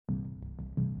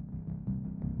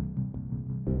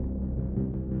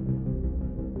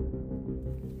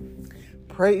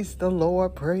Praise the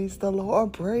Lord, praise the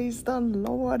Lord, praise the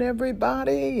Lord,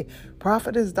 everybody.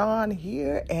 Prophetess Dawn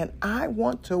here, and I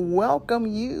want to welcome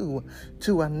you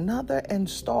to another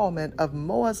installment of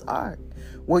Noah's Ark,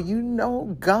 where you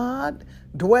know God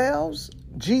dwells,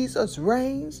 Jesus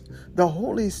reigns, the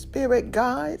Holy Spirit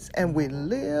guides, and we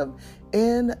live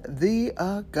in the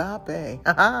agape.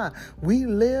 We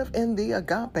live in the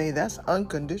agape. That's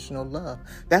unconditional love.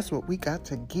 That's what we got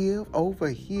to give over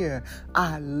here.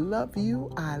 I love you.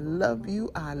 I love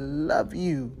you. I love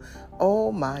you.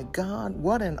 Oh my God,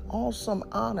 what an awesome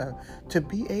honor to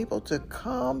be able to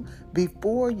come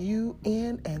before you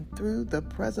in and through the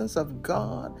presence of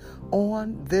God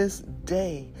on this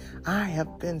day. I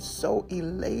have been so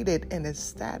elated and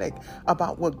ecstatic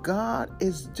about what God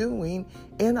is doing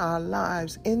in our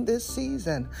lives in this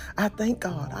season. I thank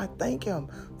God. I thank Him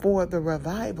for the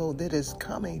revival that is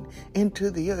coming into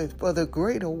the earth, for the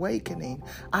great awakening.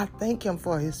 I thank Him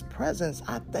for His presence.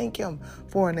 I thank Him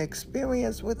for an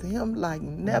experience with Him like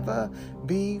never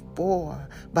before.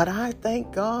 But I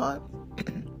thank God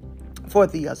for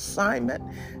the assignment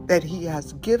that He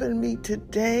has given me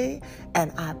today,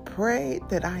 and I pray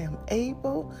that I am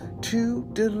able to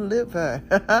deliver.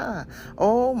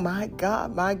 Oh my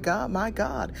God, my God, my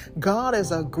God. God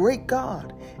is a great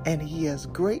God, and He is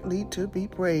greatly to be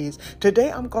praised. Today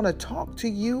I'm going to talk to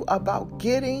you about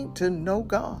getting to know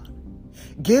God.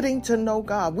 Getting to know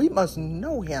God. We must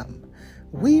know Him.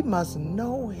 We must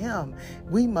know Him.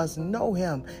 We must know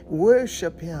Him,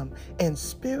 worship Him in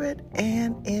spirit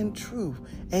and in truth.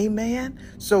 Amen.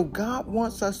 So God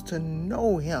wants us to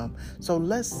know Him. So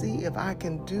let's see if I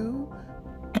can do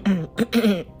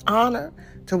honor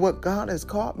to what God has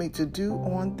called me to do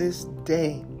on this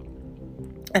day.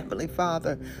 Heavenly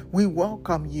Father, we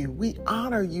welcome you. We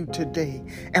honor you today,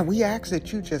 and we ask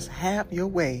that you just have your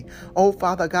way. Oh,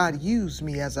 Father God, use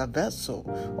me as a vessel.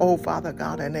 Oh, Father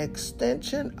God, an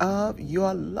extension of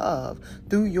your love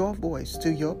through your voice to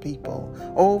your people.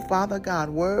 Oh, Father God,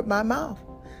 word my mouth.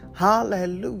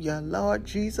 Hallelujah. Lord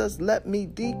Jesus, let me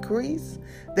decrease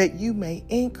that you may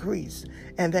increase,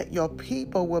 and that your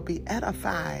people will be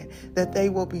edified, that they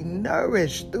will be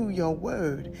nourished through your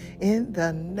word. In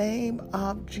the name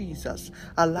of Jesus,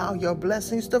 allow your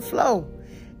blessings to flow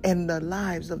in the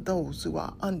lives of those who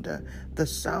are under the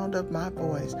sound of my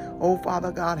voice. Oh,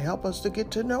 Father God, help us to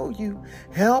get to know you.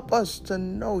 Help us to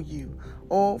know you.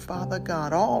 Oh, Father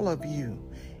God, all of you.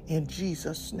 In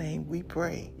Jesus' name we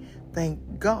pray.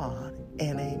 Thank God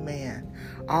and amen.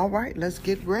 All right, let's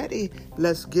get ready.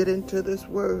 Let's get into this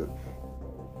word.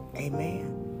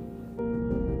 Amen.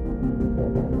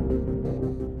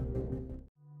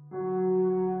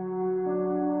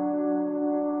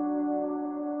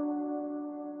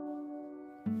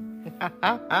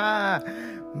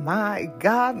 My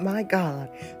God, my God.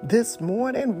 This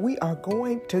morning we are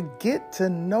going to get to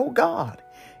know God.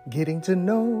 Getting to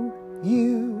know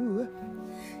you.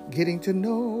 Getting to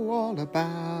know all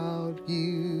about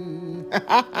you.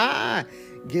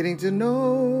 Getting to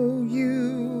know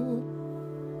you.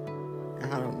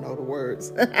 I don't know the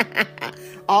words.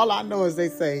 All I know is they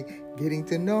say, getting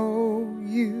to know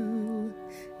you.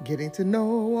 Getting to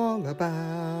know all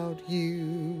about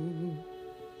you.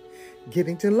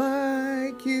 Getting to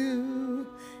like you.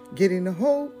 Getting to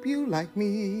hope you like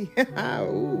me.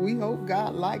 Ooh, we hope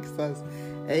God likes us.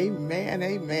 Amen,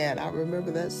 amen. I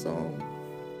remember that song.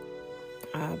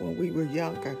 When we were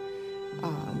younger,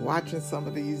 watching some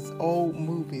of these old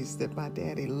movies that my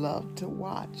daddy loved to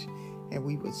watch, and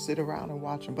we would sit around and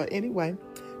watch them. But anyway,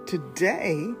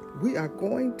 today we are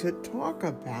going to talk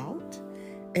about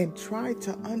and try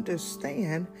to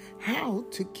understand how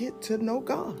to get to know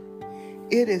God.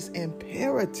 It is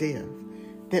imperative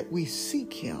that we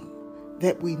seek Him,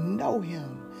 that we know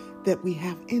Him, that we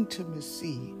have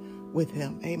intimacy with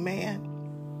Him. Amen.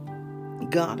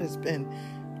 God has been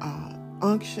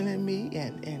unctioning me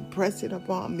and pressing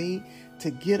upon me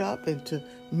to get up and to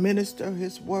minister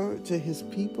His word to His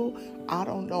people. I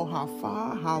don't know how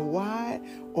far, how wide,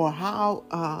 or how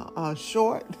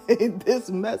short this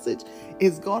message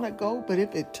is going to go, but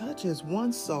if it touches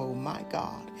one soul, my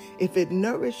God, if it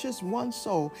nourishes one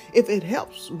soul, if it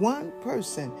helps one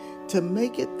person to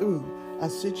make it through a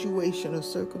situation or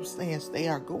circumstance they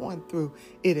are going through,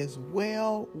 it is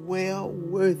well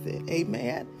worth it.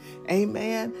 Amen.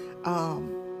 Amen.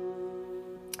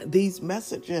 These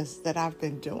messages that I've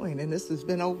been doing, and this has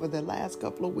been over the last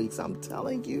couple of weeks, I'm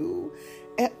telling you,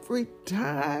 every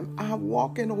time I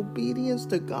walk in obedience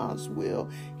to God's will,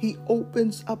 He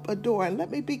opens up a door. And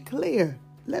let me be clear.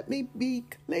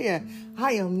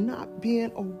 I am not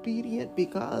being obedient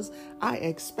because I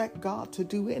expect God to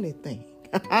do anything.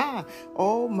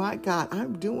 Oh my God,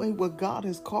 I'm doing what God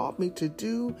has called me to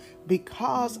do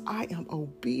because I am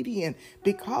obedient,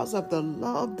 because of the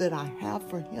love that I have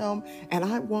for Him, and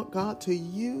I want God to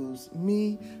use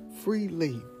me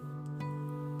freely.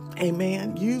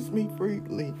 Amen. Use me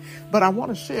freely. But I want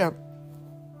to share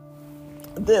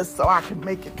this so I can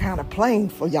make it kind of plain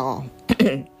for y'all.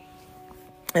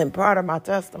 And part of my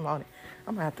testimony,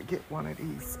 I'm going to have to get one of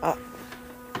these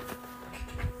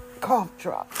cough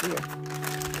drops here.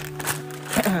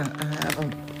 I have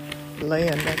them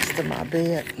laying next to my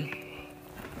bed.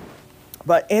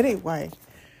 But anyway,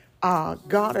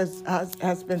 God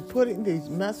has been putting these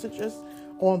messages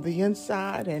on the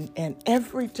inside, and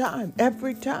every time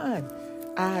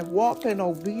I walk in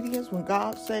obedience, when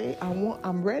God say,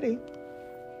 I'm ready,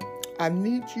 I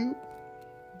need you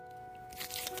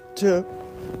to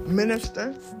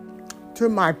minister to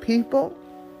my people,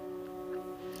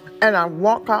 and I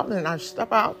walk out and I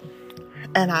step out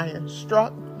and I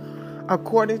instruct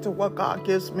according to what God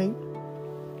gives me,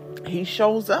 He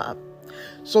shows up.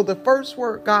 So the first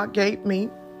word God gave me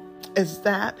is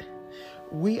that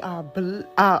we are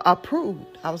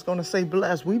approved. I was going to say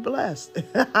blessed. We blessed.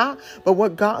 But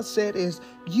what God said is,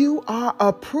 you are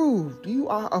approved. You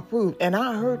are approved. And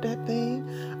I heard that thing.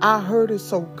 I heard it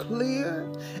so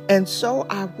clear. And so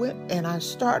I went and I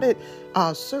started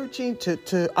searching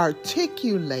to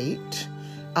articulate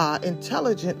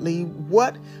intelligently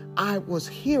what I was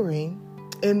hearing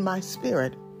in my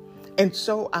spirit. And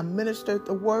so I ministered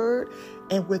the word,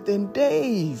 and within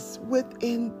days,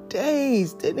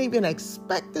 didn't even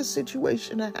expect the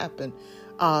situation to happen.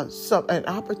 So an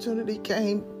opportunity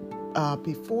came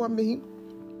before me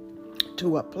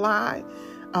to apply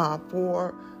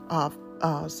for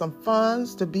some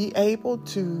funds to be able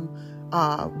to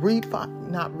not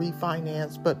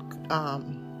refinance, but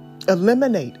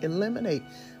eliminate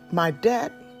my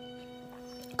debt,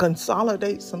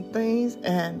 consolidate some things,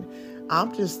 and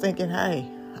I'm just thinking, hey,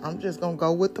 I'm just going to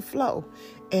go with the flow.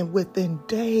 And within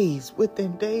days,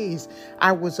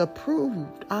 I was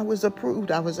approved. I was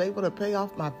able to pay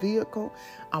off my vehicle.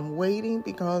 I'm waiting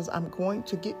because I'm going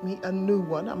to get me a new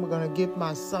one. I'm going to give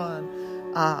my sons,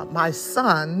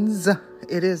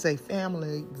 it is a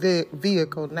family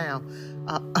vehicle now,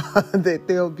 that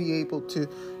they'll be able to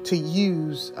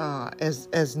use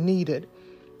as needed.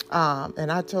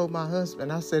 And I told my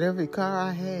husband, I said, every car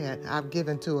I had, I've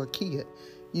given to a kid.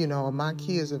 You know, my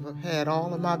kids have had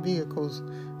all of my vehicles,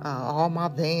 all my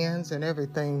vans and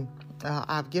everything.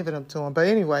 I've given them to them. But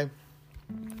anyway,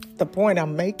 the point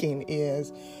I'm making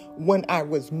is, when I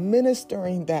was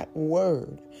ministering that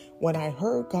word, when I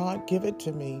heard God give it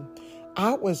to me,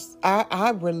 I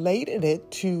related it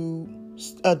to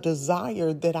a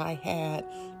desire that I had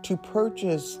to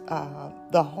purchase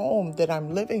the home that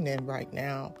I'm living in right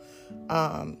now.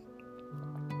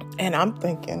 And I'm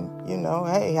thinking,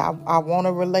 hey, I want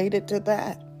to relate it to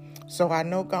that. So I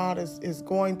know God is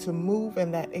going to move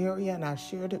in that area, and I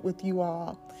shared it with you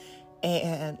all.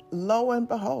 And lo and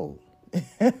behold,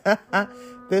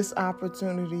 this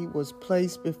opportunity was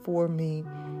placed before me,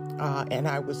 and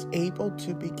I was able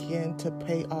to begin to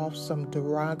pay off some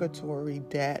derogatory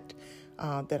debt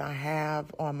that I have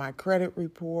on my credit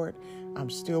report. I'm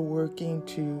still working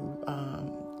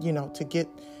to get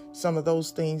some of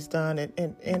those things done.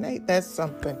 And ain't that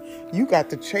something? You got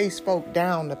to chase folk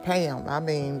down to pay them. I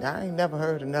mean, I ain't never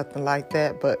heard of nothing like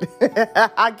that, but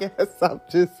I guess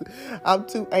I'm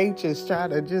too anxious trying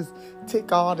to just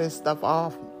tick all this stuff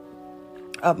off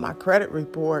of my credit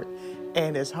report.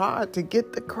 And it's hard to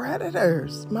get the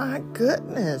creditors. My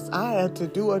goodness. I had to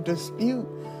do a dispute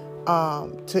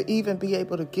to even be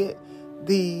able to get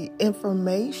the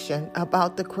information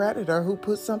about the creditor who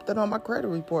put something on my credit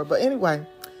report. But anyway,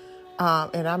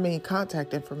 and I mean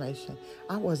contact information.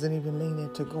 I wasn't even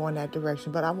meaning to go in that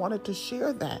direction, but I wanted to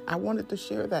share that.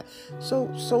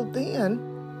 So then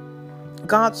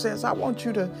God says, I want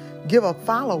you to give a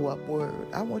follow-up word.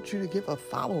 And I want you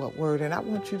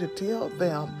to tell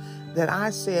them that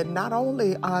I said, not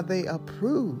only are they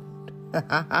approved,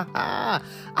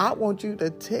 I want you to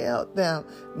tell them,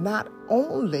 not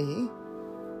only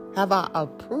have I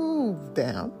approved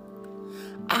them,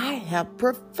 I have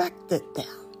perfected them.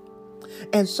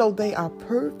 And so they are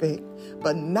perfect,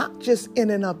 but not just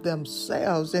in and of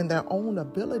themselves, in their own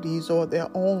abilities or their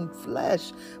own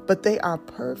flesh, but they are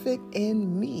perfect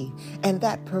in me. And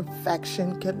that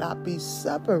perfection cannot be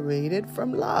separated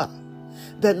from love.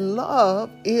 That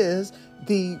love is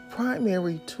the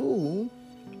primary tool,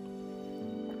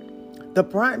 the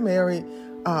primary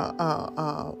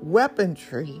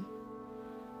weaponry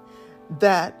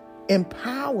that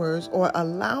empowers or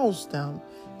allows them,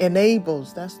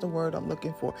 enables, that's the word I'm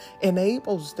looking for,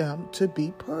 enables them to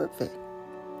be perfect.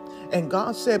 And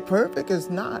God said perfect is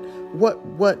not what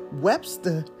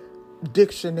Webster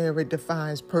dictionary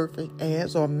defines perfect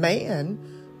as, or man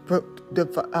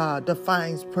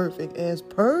defines perfect as.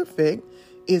 Perfect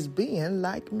is being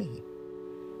like me.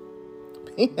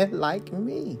 Being like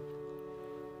me.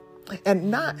 And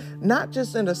not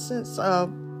just in a sense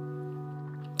of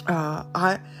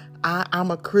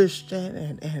I'm a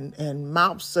Christian and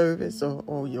mouth service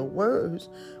or your words,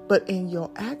 but in your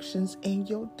actions and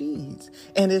your deeds.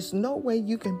 And there's no way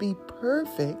you can be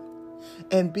perfect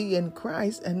and be in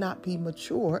Christ and not be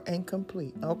mature and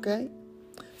complete. Okay?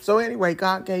 So anyway,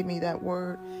 God gave me that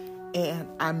word and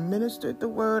I ministered the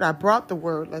word. I brought the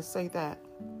word, let's say that.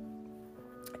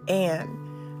 And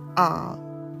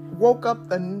woke up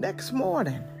the next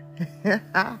morning.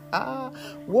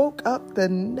 Woke up the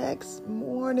next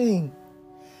morning,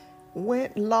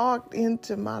 went logged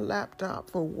into my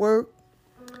laptop for work,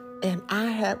 and I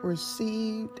had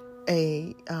received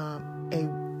a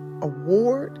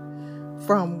award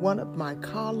from one of my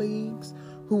colleagues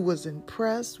who was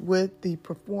impressed with the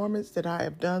performance that I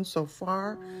have done so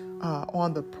far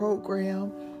on the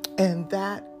program, and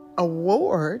that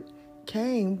award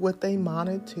came with a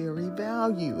monetary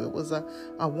value. It was a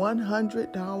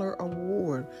 $100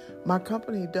 award. My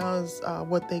company does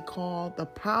what they call the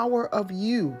Power of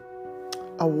You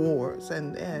awards,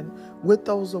 and with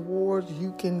those awards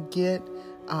you can get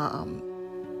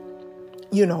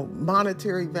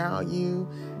monetary value,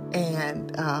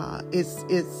 and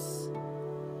it's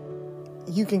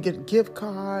you can get gift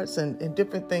cards and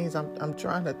different things. I'm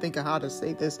trying to think of how to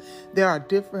say this. There are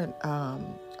different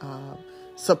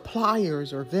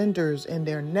suppliers or vendors in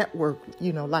their network,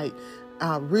 like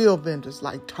real vendors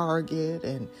like Target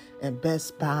and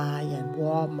Best Buy and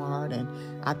Walmart, and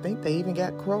I think they even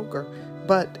got Kroger.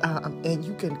 But and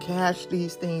you can cash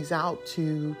these things out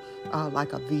to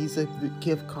like a Visa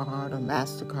gift card or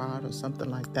MasterCard or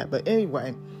something like that. But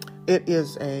anyway, it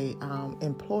is a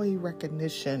employee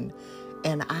recognition,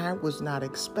 and I was not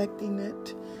expecting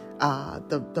it.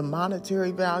 The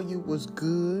monetary value was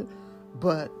good,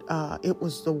 but it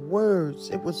was the words.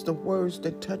 It was the words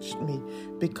that touched me,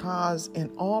 because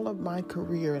in all of my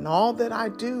career and all that I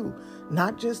do,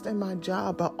 not just in my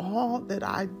job, but all that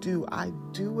I do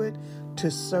it to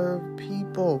serve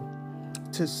people,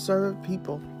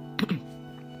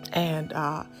 And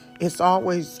it's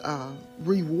always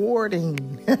rewarding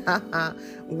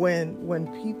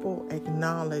when people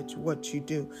acknowledge what you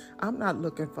do. I'm not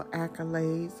looking for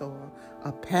accolades or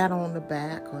a pat on the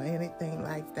back or anything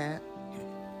like that.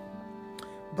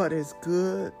 But it's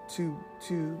good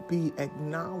to be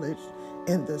acknowledged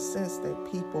in the sense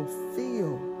that people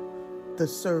feel the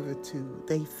servitude.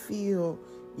 They feel,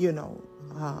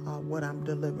 what I'm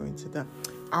delivering to them.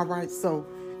 All right, so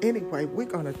anyway, we're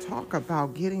going to talk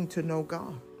about getting to know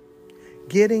God.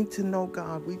 Getting to know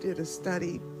God. We did a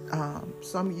study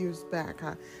some years back.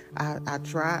 I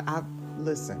tried. I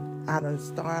done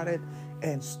started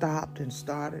and stopped and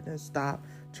started and stopped,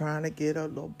 trying to get a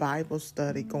little Bible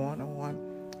study going on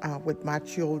with my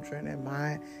children and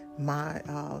my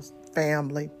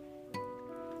family.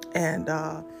 And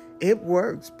it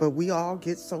works, but we all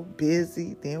get so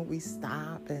busy, then we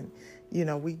stop, and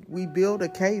we build a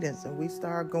cadence and we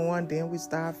start going, then we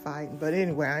start fighting. But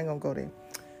anyway, I ain't gonna go there.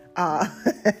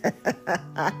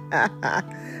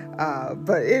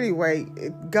 But anyway,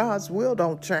 God's will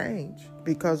don't change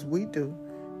because we do.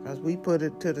 Because we put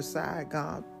it to the side,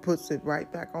 God puts it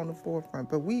right back on the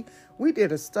forefront. But we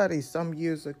did a study some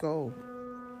years ago,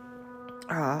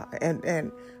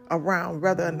 and around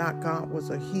whether or not God was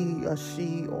a he, a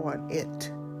she, or an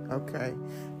it. Okay,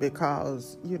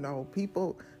 because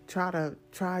people try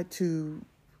to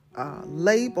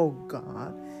label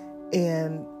God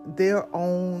in their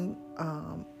own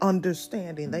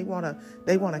understanding. They want to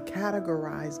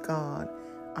categorize God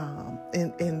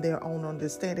in their own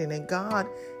understanding, and God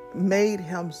made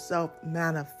himself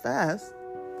manifest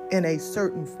in a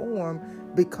certain form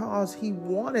because he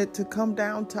wanted to come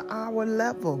down to our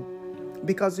level,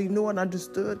 because he knew and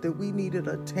understood that we needed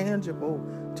a tangible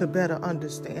to better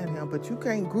understand him. But you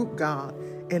can't group God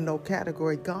in no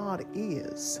category. God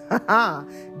is.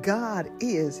 God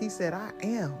is. He said, I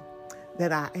am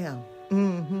that I am.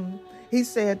 Mm-hmm. He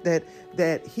said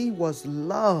that he was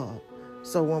love.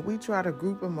 So when we try to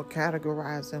group him or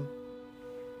categorize him,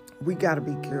 we got to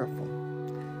be careful.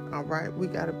 All right? We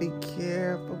got to be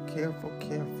careful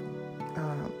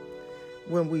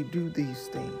when we do these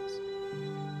things.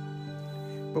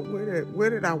 But where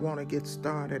did I want to get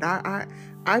started? I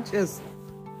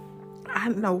I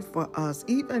know for us,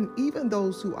 even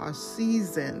those who are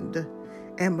seasoned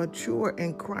and mature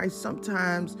in Christ,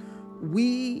 sometimes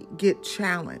we get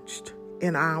challenged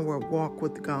in our walk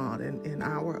with God and in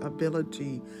our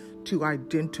ability to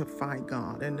identify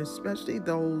God, and especially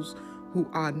those who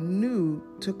are new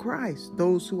to Christ,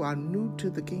 those who are new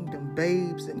to the kingdom,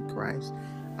 babes in Christ.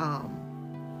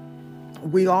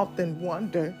 We often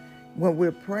wonder when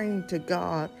we're praying to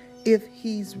God if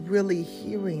he's really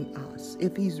hearing us,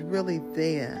 if he's really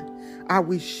there. Are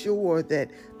we sure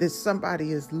that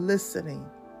somebody is listening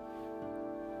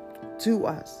to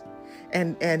us?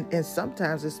 And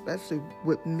sometimes, especially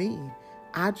with me,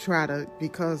 I try to,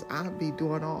 because I be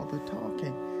doing all the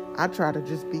talking, I try to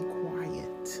just be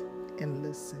quiet and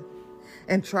listen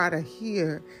and try to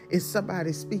hear, is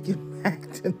somebody speaking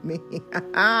back to me?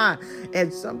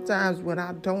 And sometimes when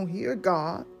I don't hear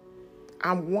God,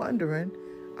 I'm wondering,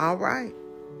 all right,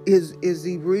 is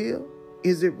he real?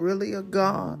 Is it really a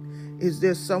God? Is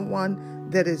there someone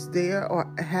that is there,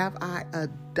 or have I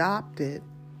adopted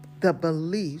the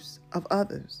beliefs of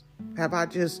others? Have I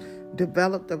just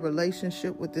developed a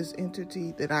relationship with this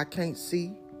entity that I can't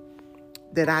see,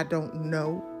 that I don't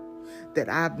know, that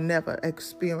I've never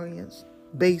experienced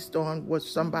based on what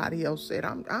somebody else said?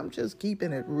 I'm just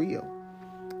keeping it real.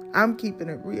 I'm keeping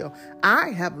it real. I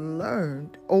have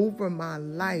learned over my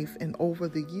life and over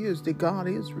the years that God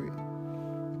is real.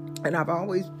 And I've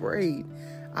always prayed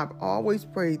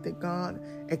that God,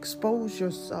 expose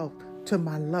yourself to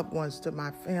my loved ones, to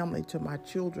my family, to my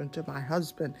children, to my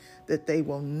husband, that they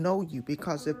will know you.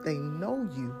 Because if they know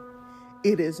you,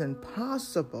 it is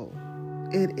impossible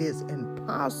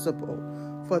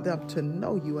for them to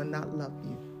know you and not love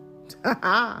you.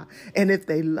 And if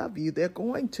they love you, they're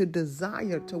going to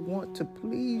desire to want to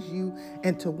please you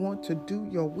and to want to do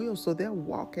your will. So they'll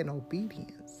walk in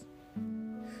obedience.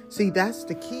 See, that's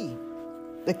the key.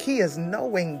 The key is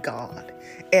knowing God.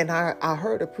 And I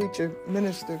heard a preacher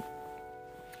minister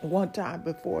one time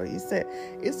before. He said,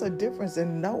 it's a difference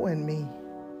in knowing me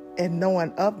and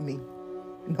knowing of me,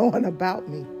 knowing about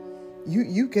me.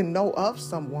 You can know of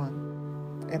someone.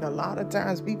 And a lot of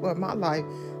times people in my life,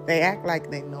 they act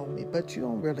like they know me, but you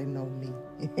don't really know me.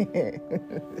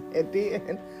 And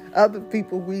then other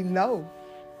people we know,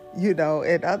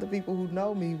 and other people who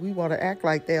know me, we want to act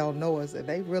like they don't know us, and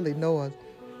they really know us.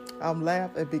 I'm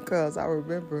laughing because I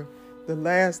remember the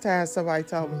last time somebody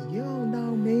told me, you don't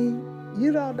know me,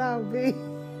 you don't know me.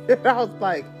 And I was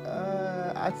like,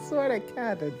 I sort of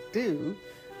kind of do.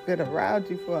 Been around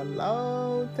you for a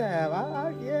long time.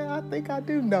 I think I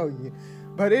do know you.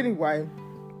 But anyway,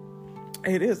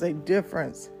 it is a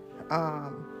difference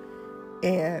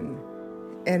in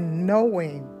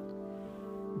knowing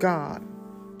God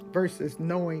versus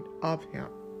knowing of him.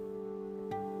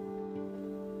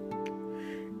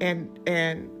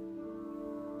 And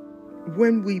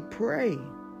when we pray,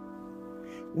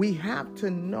 we have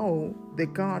to know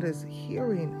that God is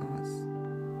hearing us,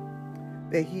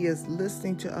 that he is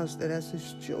listening to us, that as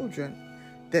his children,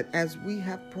 that as we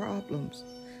have problems,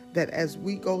 that as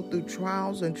we go through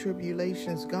trials and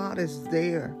tribulations, God is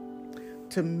there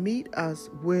to meet us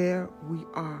where we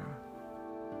are,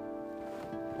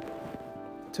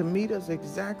 to meet us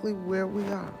exactly where we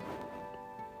are.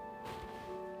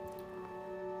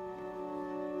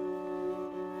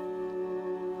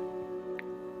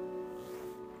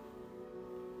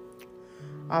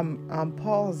 I'm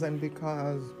pausing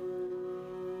because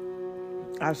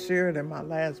I shared in my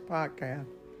last podcast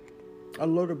a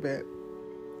little bit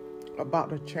about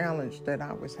the challenge that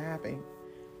I was having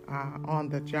on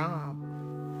the job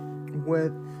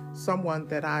with someone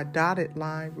that I dotted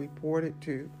line reported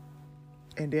to,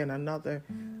 and then another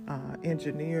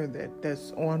engineer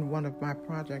that's on one of my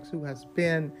projects who has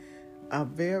been a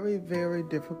very, very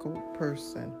difficult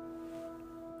person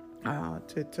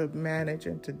to manage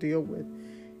and to deal with.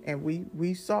 And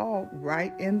we saw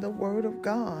right in the Word of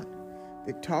God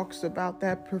that talks about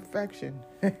that perfection.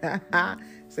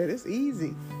 Said it's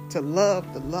easy to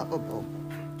love the lovable.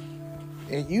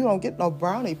 And you don't get no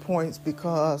brownie points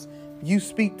because you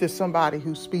speak to somebody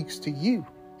who speaks to you.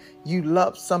 You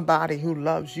love somebody who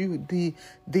loves you.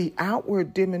 The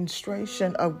outward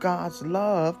demonstration of God's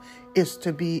love is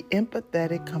to be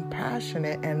empathetic,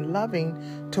 compassionate, and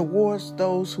loving towards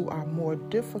those who are more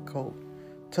difficult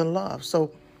to love.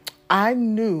 So I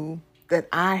knew that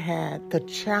I had the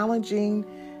challenging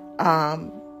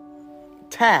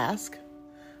task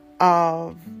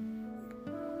of,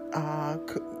 I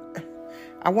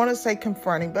want to say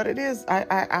confronting, but it is,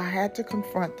 I had to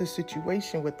confront the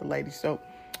situation with the lady. So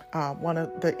one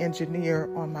of the engineer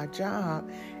on my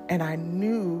job, and I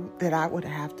knew that I would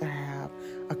have to have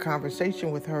a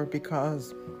conversation with her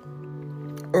because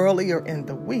earlier in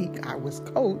the week, I was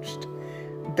coached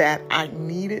that I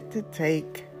needed to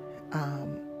take,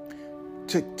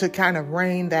 to kind of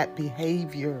rein that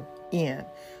behavior in,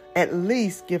 at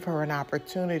least give her an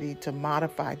opportunity to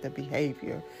modify the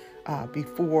behavior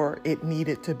before it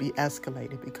needed to be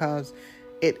escalated, because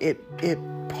it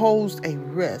posed a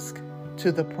risk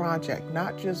to the project,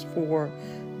 not just for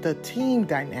the team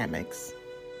dynamics,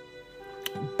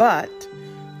 but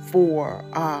for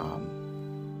our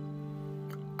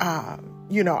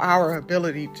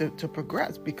ability to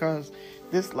progress, because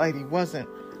this lady wasn't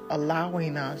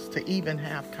allowing us to even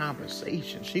have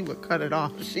conversation. She would cut it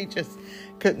off. She just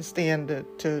couldn't stand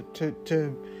to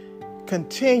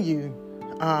continue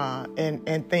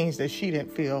and things that she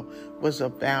didn't feel was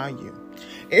of value.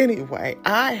 Anyway,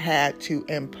 I had to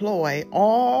employ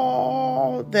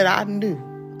all that I knew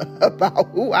about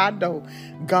who I know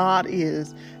God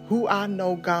is,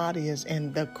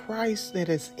 and the Christ that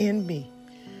is in me.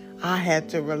 I had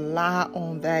to rely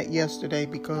on that yesterday,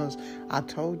 because I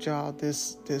told y'all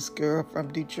this girl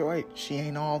from Detroit, she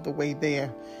ain't all the way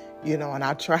there, and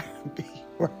I try to be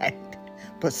right,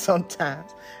 but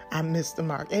sometimes I miss the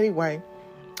mark. Anyway,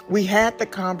 we had the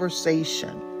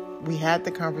conversation.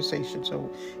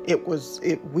 So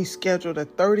we scheduled a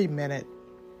 30-minute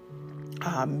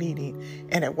meeting,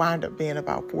 and it wound up being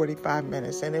about 45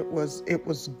 minutes, and it was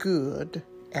good.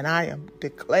 And I am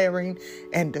declaring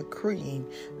and decreeing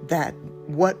that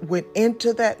what went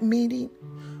into that meeting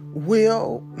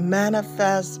will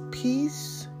manifest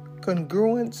peace,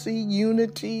 congruency,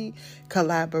 unity,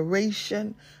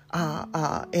 collaboration,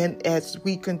 and as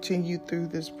we continue through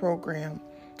this program.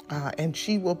 And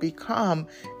she will become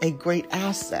a great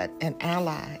asset and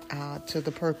ally to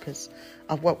the purpose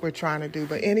of what we're trying to do.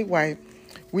 But anyway,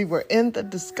 we were in the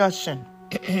discussion.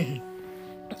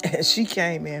 And she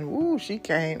came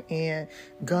in,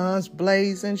 guns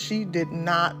blazing. She did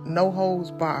not, no holds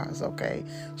bars, okay?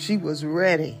 She was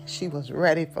ready. She was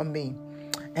ready for me.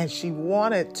 And she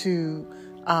wanted to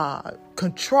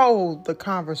control the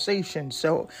conversation.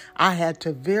 So I had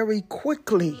to very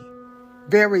quickly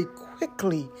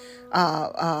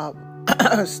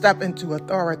step into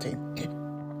authority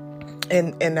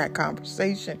in that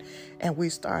conversation. And we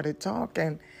started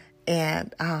talking,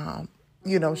 and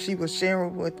she was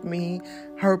sharing with me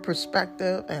her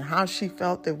perspective and how she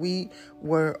felt that we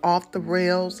were off the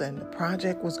rails and the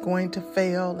project was going to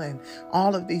fail and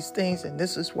all of these things. And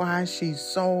this is why she's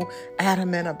so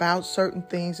adamant about certain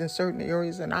things in certain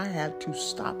areas. And I had to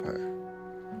stop her.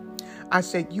 I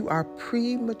said, you are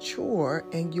premature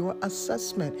in your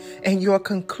assessment and your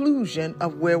conclusion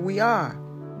of where we are.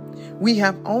 We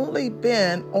have only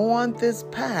been on this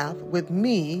path with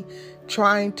me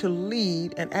trying to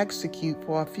lead and execute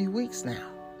for a few weeks now.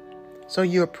 So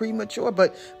you're premature,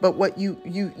 but what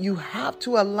you have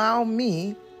to allow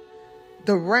me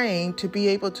the reign to be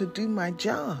able to do my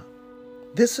job.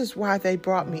 This is why they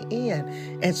brought me in.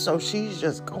 And so she's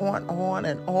just going on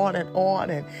and on and on.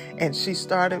 And she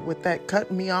started with that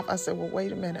cutting me off. I said, well,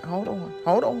 wait a minute. Hold on.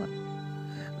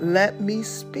 Let me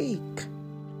speak.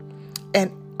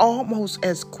 And almost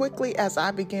as quickly as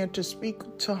I began to speak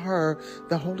to her,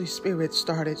 the Holy Spirit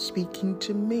started speaking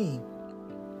to me.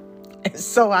 And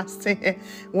so I said,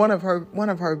 one of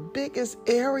her biggest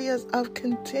areas of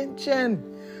contention.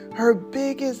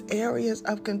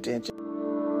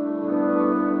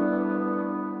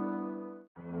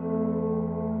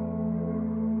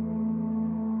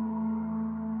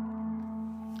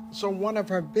 So one of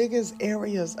her biggest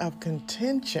areas of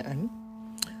contention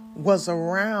was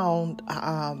around,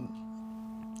 our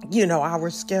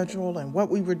schedule and what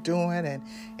we were doing.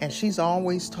 And she's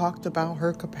always talked about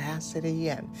her capacity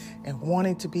and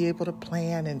wanting to be able to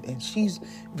plan. And she's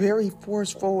very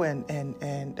forceful and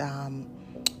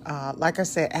like I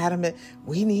said, adamant,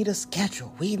 we need a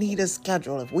schedule.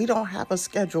 If we don't have a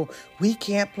schedule, we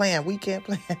can't plan.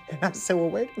 And I said, well,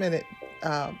 wait a minute.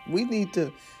 We need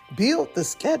to build the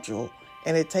schedule,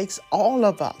 and it takes all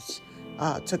of us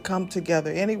to come together.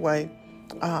 Anyway,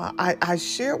 I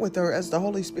shared with her as the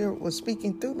Holy Spirit was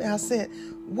speaking through me. I said,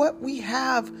 what we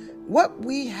have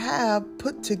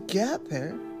put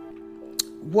together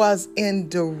was in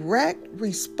direct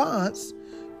response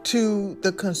to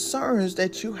the concerns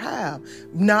that you have.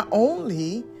 Not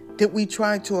only did we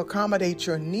try to accommodate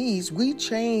your needs, we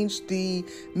changed the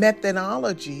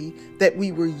methodology that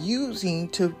we were using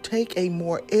to take a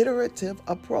more iterative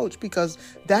approach, because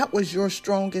that was your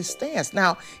strongest stance.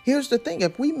 Now, here's the thing.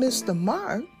 If we miss the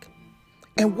mark,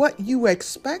 and what you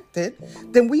expected,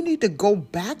 then we need to go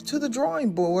back to the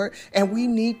drawing board and we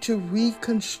need to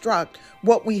reconstruct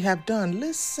what we have done.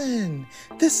 Listen,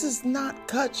 this is not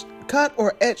cut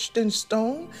or etched in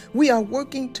stone. We are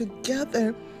working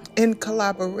together in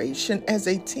collaboration as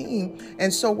a team.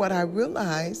 And so what I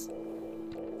realized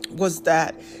was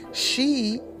that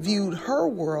she viewed her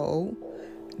role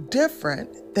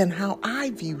different than how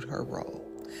I viewed her role.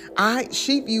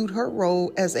 She viewed her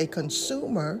role as a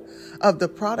consumer of the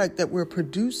product that we're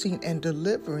producing and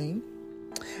delivering,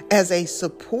 as a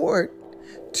support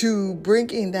to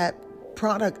bringing that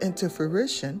product into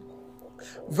fruition,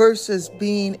 versus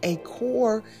being a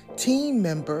core team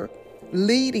member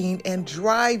leading and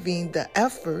driving the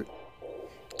effort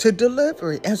to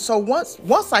delivery. And so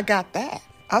once I got that,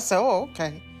 I said, oh,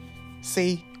 okay.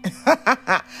 See,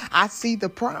 I see the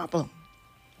problem.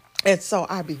 And so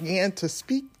I began to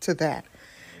speak to that.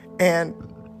 And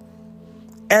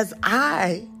as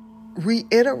I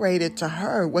reiterated to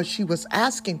her what she was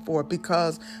asking for,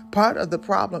 because part of the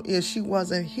problem is she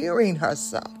wasn't hearing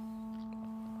herself.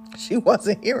 She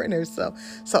wasn't hearing herself.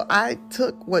 So I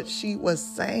took what she was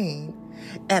saying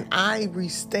and I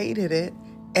restated it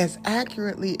as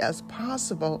accurately as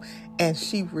possible. And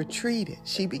she retreated.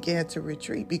 She began to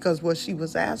retreat because what she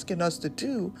was asking us to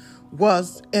do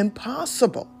was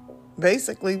impossible.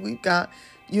 Basically, we got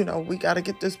to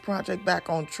get this project back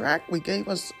on track. We gave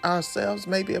ourselves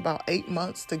maybe about 8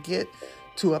 months to get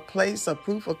to a place, a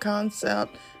proof of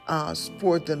concept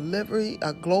for delivery,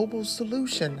 a global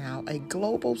solution now, a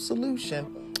global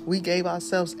solution. We gave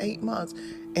ourselves 8 months,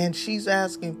 and she's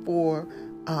asking for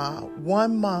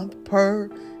 1 month per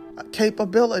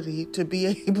capability to be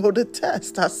able to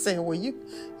test. I said, well, you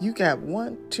got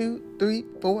 1, 2, 3,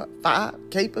 4, 5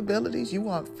 capabilities. You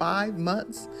want 5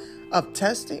 months of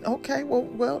testing? Okay,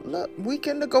 well, look, we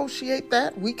can negotiate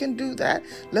that. We can do that.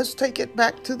 Let's take it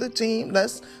back to the team.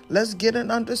 Let's get an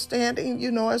understanding,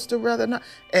 as to whether or not.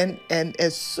 And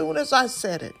as soon as I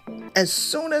said it,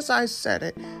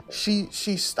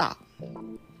 she stopped.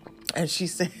 And she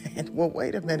said, well,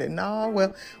 wait a minute.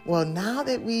 No, well, now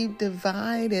that we've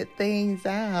divided things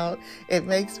out, it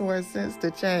makes more sense to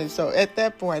change. So at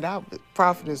that point, our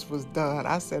prophetess was done.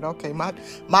 I said, okay, my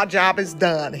job is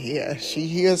done here. She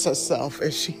hears herself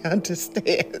and she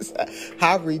understands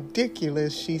how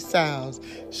ridiculous she sounds.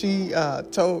 She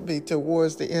told me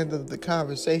towards the end of the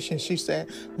conversation, she said,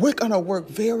 we're going to work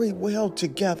very well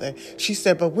together. She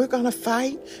said, but we're going to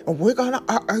fight and we're going to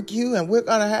argue and we're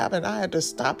going to have, and I had to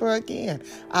stop her again.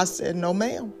 I said, no,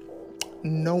 ma'am.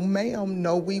 No, ma'am.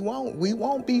 No, we won't. We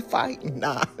won't be fighting.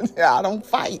 Nah, I don't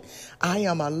fight. I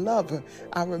am a lover.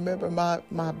 I remember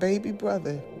my baby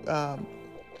brother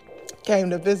came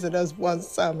to visit us one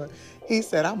summer. He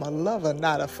said, I'm a lover,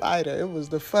 not a fighter. It was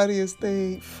the funniest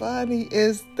thing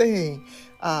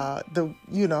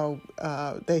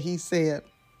that he said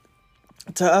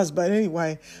to us. But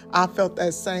anyway, I felt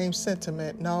that same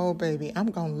sentiment. No, baby,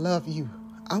 I'm going to love you.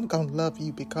 I'm going to love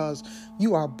you because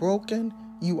you are broken.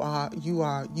 You are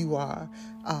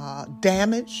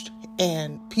damaged,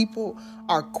 and people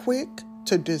are quick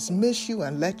to dismiss you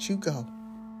and let you go.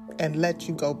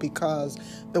 Because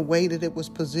the way that it was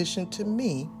positioned to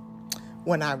me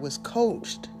when I was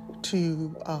coached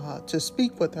to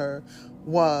speak with her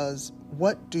was,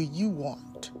 what do you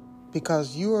want?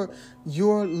 Because you're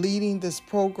leading this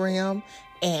program,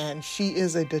 and she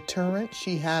is a deterrent.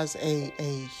 She has a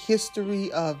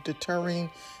history of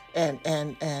deterring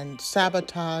and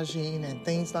sabotaging and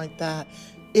things like that.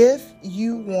 If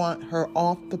you want her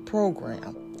off the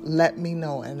program, let me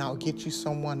know and I'll get you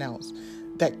someone else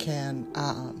that can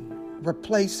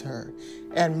replace her.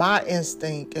 And my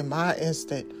instinct and my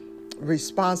instant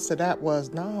response to that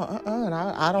was, no,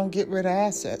 I don't get rid of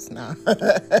assets now.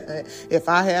 If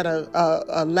I had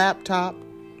a laptop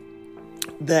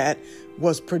that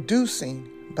was producing,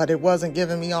 but it wasn't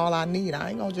giving me all I need, I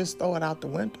ain't gonna just throw it out the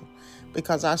window,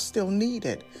 because I still need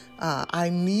it. I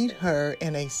need her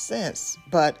in a sense,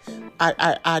 but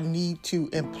I need to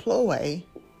employ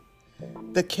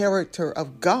the character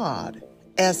of God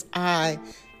as I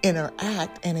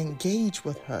interact and engage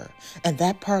with her. And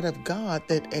that part of God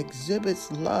that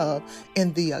exhibits love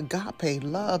in the agape,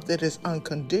 love that is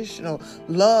unconditional,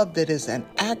 love that is an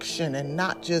action and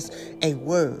not just a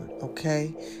word,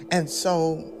 okay? And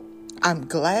so I'm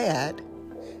glad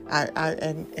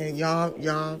and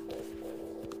y'all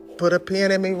put a pin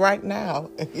in me right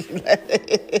now.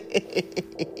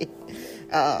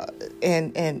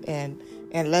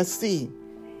 And let's see.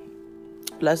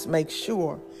 Let's make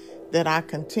sure that I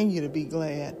continue to be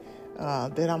glad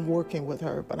that I'm working with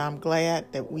her. But I'm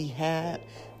glad that we had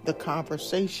the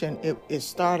conversation. It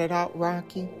started out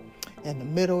rocky, In the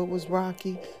middle, it was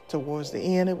rocky. Towards the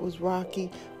end, it was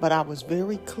rocky. But I was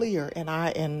very clear, and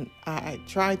I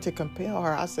tried to compel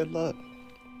her. I said, look,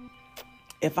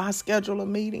 if I schedule a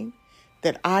meeting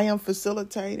that I am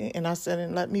facilitating, and I said,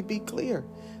 and let me be clear,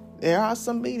 there are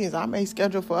some meetings I may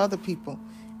schedule for other people.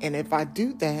 And if I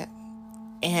do that,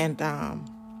 and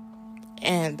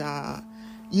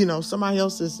somebody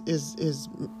else is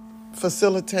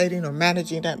facilitating or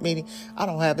managing that meeting, I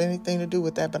don't have anything to do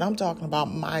with that. But I'm talking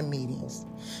about my meetings.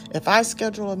 If I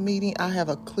schedule a meeting, I have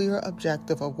a clear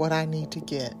objective of what I need to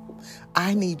get.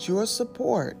 I need your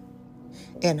support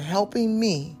in helping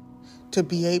me to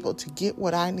be able to get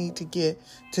what I need to get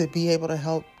to be able to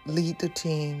help lead the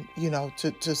team,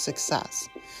 to success.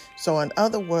 So in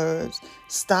other words,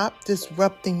 stop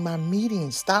disrupting my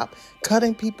meetings. Stop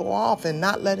cutting people off and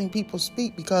not letting people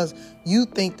speak because you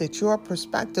think that your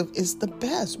perspective is the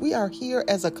best. We are here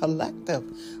as a collective.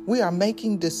 We are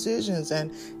making decisions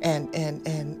and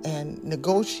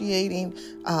negotiating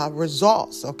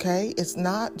results, okay? It's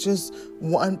not just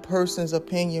one person's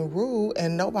opinion rule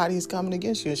and nobody's coming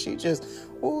against you. She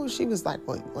was like,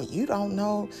 well, you don't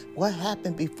know what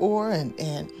happened before,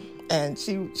 and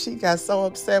she got so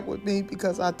upset with me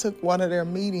because I took one of their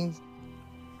meetings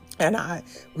and I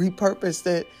repurposed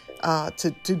it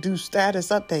to do status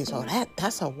updates. Oh,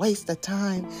 that's a waste of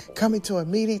time coming to a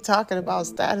meeting talking about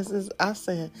statuses. I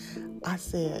said,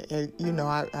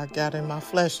 I got in my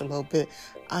flesh a little bit.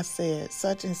 I said,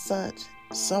 such and such.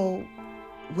 So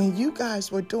when you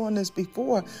guys were doing this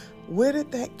before, where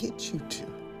did that get you to?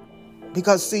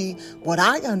 Because, see, what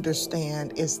I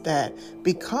understand is that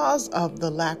because of the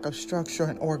lack of structure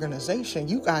and organization,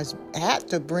 you guys had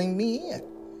to bring me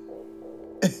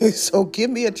in. So give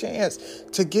me a chance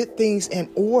to get things in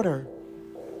order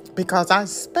because I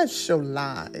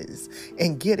specialize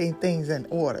in getting things in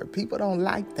order. People don't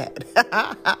like that.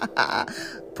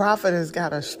 Prophet has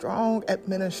got a strong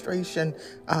administration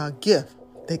gift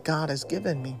that God has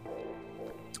given me.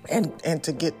 And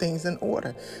to get things in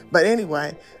order. But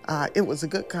anyway, it was a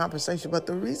good conversation. But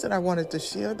the reason I wanted to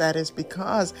share that is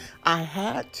because I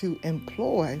had to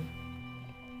employ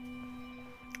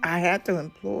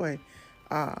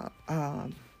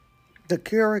the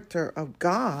character of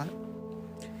God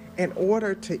in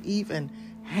order to even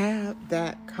have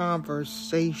that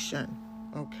conversation.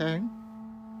 Okay?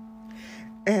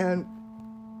 And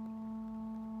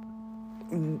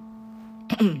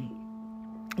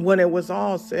when it was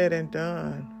all said and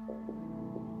done,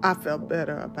 I felt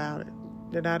better about it.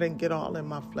 That I didn't get all in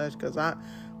my flesh because a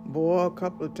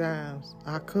couple of times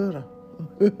I could have.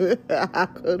 I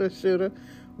could have, should have,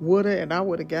 would have, and I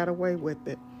would have got away with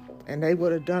it. And they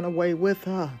would have done away with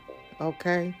her.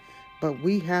 Okay? But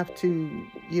we have to,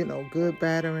 good,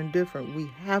 bad, or indifferent, we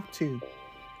have to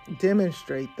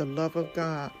demonstrate the love of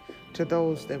God to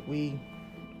those that we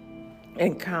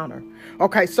encounter.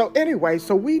 Okay, so anyway,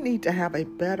 so we need to have a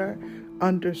better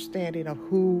understanding of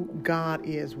who God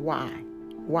is. Why?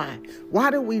 Why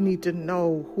do we need to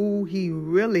know who he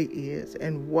really is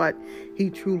and what he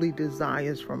truly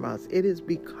desires from us? It is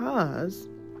because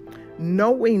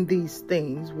knowing these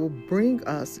things will bring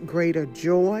us greater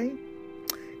joy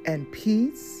and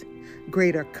peace,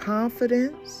 greater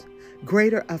confidence,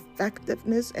 greater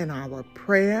effectiveness in our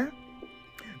prayer,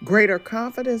 greater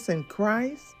confidence in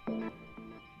Christ.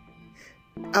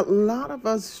 A lot of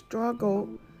us struggle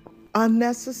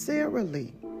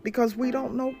unnecessarily because we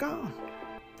don't know God,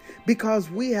 because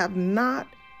we have not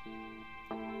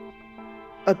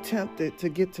attempted to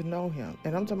get to know him.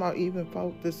 And I'm talking about even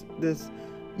folk this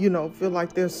feel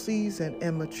like they're seasoned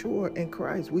and mature in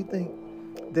Christ. We think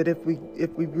that if we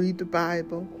read the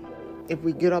Bible, if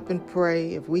we get up and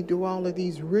pray, if we do all of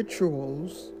these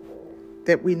rituals,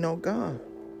 that we know God.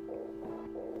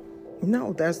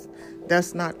 No, that's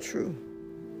not true.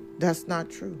 That's not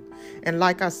true. And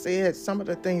like I said, some of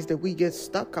the things that we get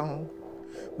stuck on,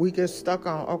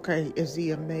 okay, is he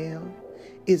a male?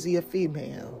 Is he a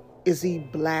female? Is he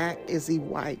black? Is he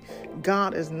white?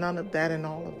 God is none of that and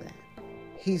all of that.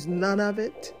 He's none of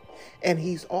it and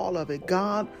he's all of it.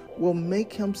 God will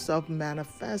make himself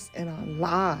manifest in our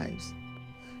lives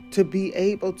to be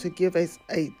able to give us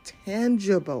a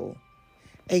tangible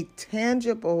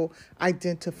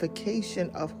identification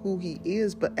of who he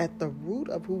is. But at the root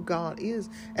of who God is,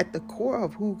 at the core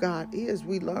of who God is,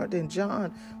 we learned in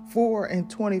John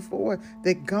 4:24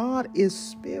 that God is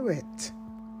spirit.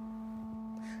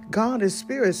 God is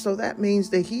spirit. So that means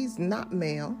that he's not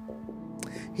male.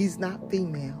 He's not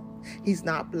female. He's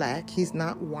not black. He's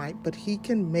not white. But he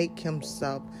can make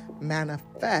himself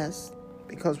manifest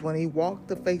because when he walked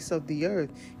the face of the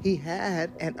earth, he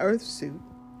had an earth suit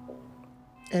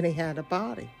and he had a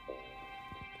body.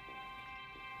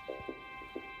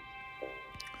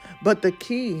 But the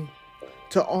key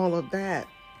to all of that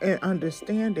and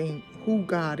understanding who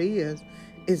God is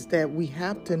that we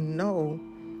have to know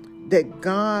that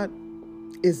God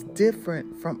is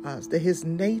different from us, that his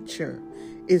nature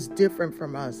is different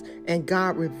from us. And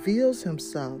God reveals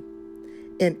himself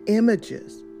in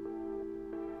images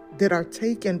that are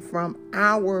taken from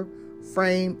our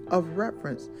frame of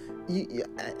reference.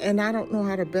 And I don't know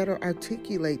how to better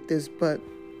articulate this, but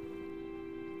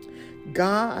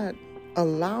God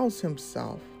allows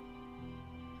himself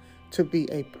to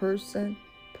be a person,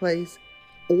 place,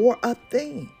 or a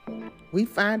thing. We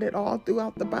find it all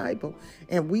throughout the Bible,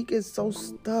 and we get so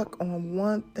stuck on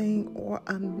one thing or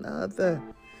another.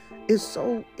 It's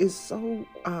so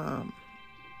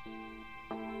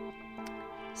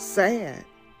sad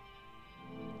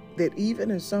that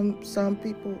even in some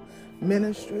people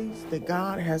ministries that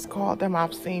God has called them,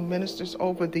 I've seen ministers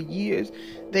over the years,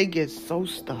 they get so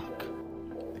stuck.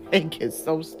 They get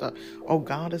so stuck. Oh,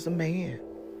 God is a man.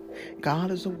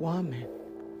 God is a woman.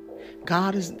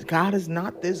 God is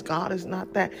not this. God is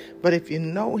not that. But if you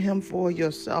know him for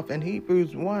yourself, in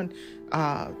Hebrews 1,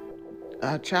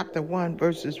 chapter 1,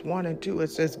 verses 1 and 2, it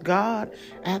says, God,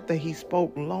 after he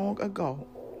spoke long ago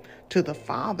to the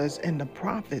fathers and the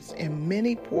prophets in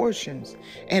many portions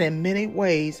and in many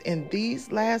ways, in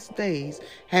these last days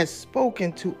has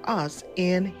spoken to us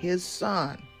in his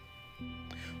Son,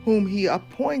 whom he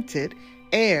appointed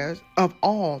heirs of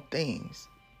all things,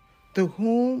 through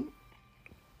whom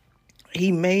he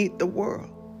made the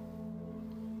world.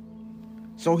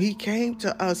 So he came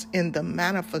to us in the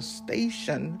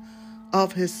manifestation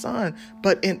of his Son.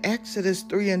 But in Exodus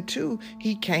 3 and 2,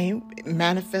 he came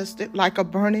manifested like a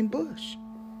burning bush.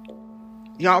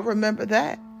 Y'all remember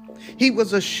that? He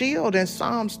was a shield in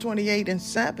Psalms 28 and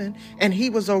 7, and he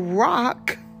was a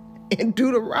rock in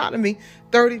Deuteronomy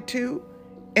 32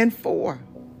 and 4.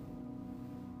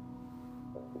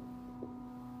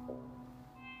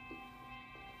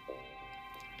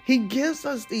 He gives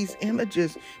us these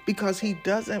images because he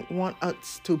doesn't want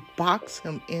us to box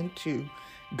him into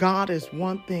God is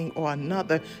one thing or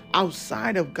another.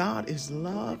 Outside of God is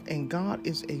love, and God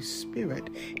is a spirit.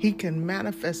 He can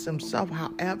manifest himself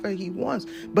however he wants,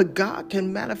 but God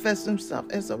can manifest himself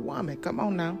as a woman. Come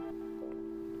on now.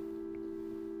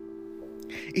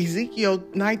 Ezekiel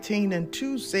 19 and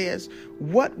 2 says,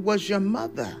 what was your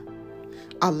mother?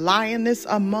 A lioness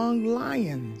among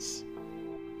lions.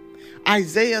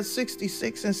 Isaiah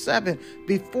 66 and 7,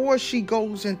 before she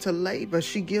goes into labor,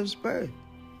 she gives birth.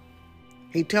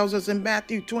 He tells us in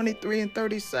Matthew 23 and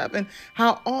 37,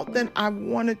 how often I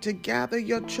wanted to gather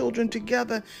your children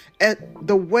together at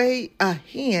the way a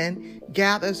hen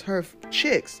gathers her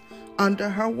chicks under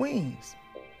her wings.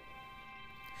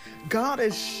 God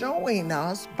is showing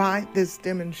us by this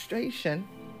demonstration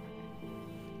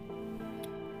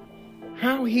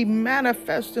how he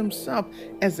manifests himself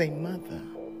as a mother,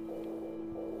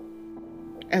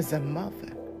 as a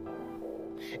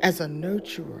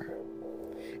nurturer,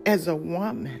 as a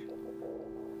woman.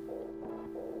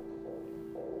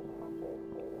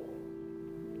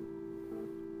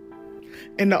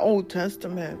 In the Old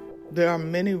Testament, there are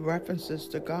many references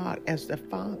to God as the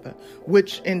Father,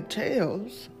 which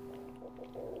entails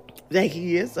that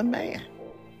he is a man.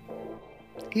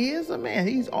 He is a man.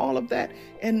 He's all of that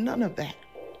and none of that.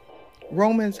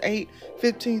 Romans 8,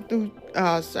 15 through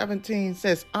 17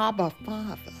 says, Abba,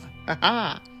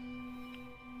 Father.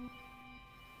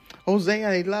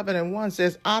 Hosea 11 and 1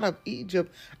 says, out of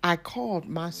Egypt I called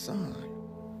my son.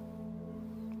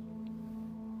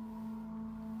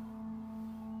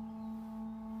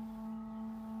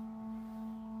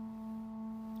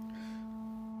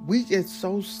 We get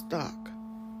so stuck.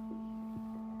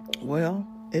 Well,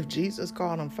 if Jesus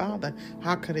called him Father,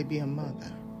 how could he be a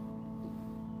mother?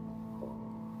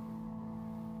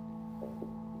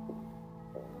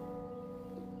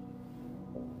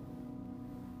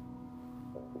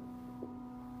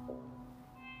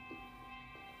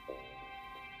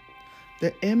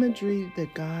 The imagery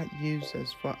that God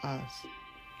uses for us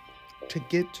to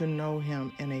get to know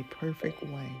him in a perfect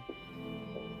way,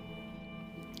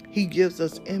 he gives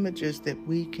us images that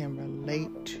we can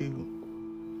relate to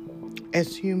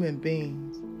as human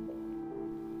beings.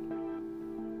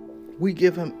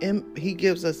 He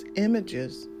gives us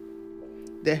images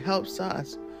that helps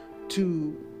us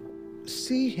to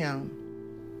see him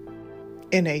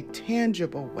in a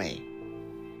tangible way,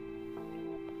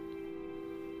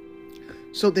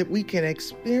 so that we can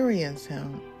experience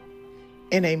him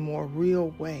in a more real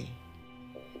way.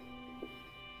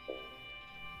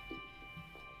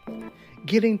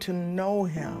 Getting to know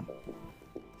him,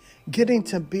 getting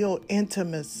to build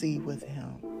intimacy with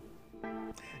him,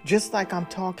 Just like I'm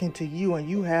talking to you and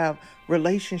you have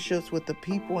relationships with the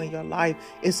people in your life,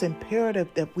 it's imperative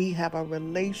that we have a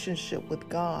relationship with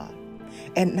God,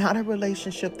 and not a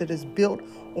relationship that is built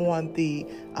on the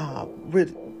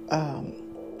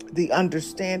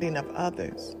understanding of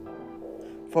others.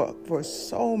 For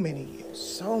so many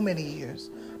years,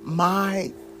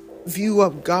 my view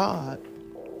of God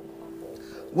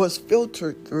was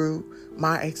filtered through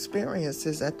my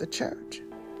experiences at the church.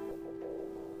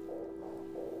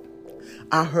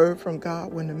 I heard from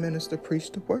God when the minister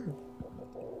preached the word.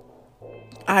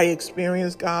 I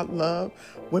experienced God's love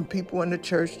when people in the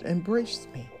church embraced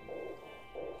me.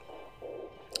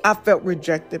 I felt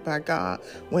rejected by God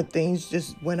when things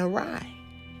just went awry.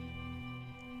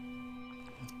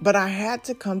 But I had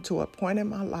to come to a point in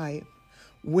my life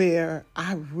where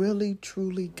I really,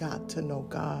 truly got to know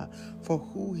God for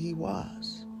who he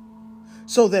was,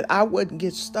 so that I wouldn't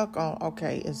get stuck on,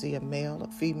 okay, is he a male, a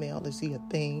female? Is he a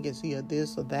thing? Is he a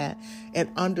this or that?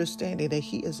 And understanding that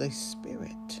he is a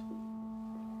spirit,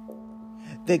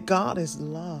 that God is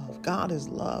love. God is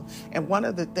love. And one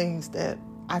of the things that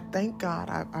I thank God,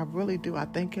 I really do, I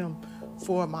thank him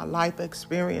for my life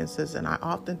experiences. And I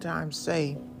oftentimes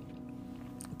say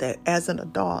that as an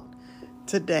adult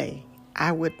today,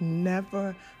 I would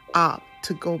never opt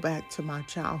to go back to my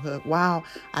childhood. While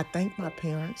I thank my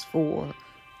parents for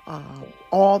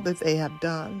all that they have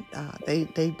done, they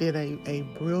did a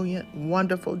brilliant,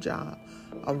 wonderful job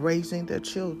of raising their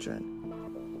children.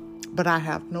 But I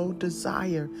have no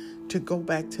desire to go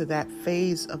back to that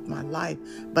phase of my life.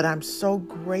 But I'm so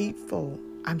grateful.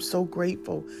 I'm so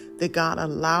grateful that God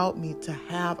allowed me to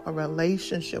have a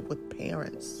relationship with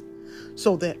parents,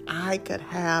 so that I could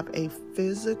have a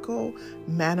physical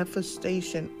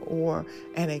manifestation or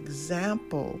an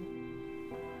example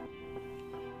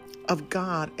of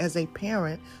God as a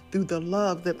parent through the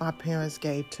love that my parents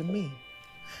gave to me.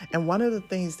 And one of the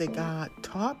things that God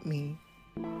taught me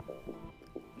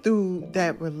through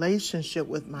that relationship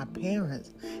with my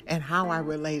parents and how I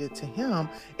related to him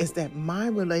is that my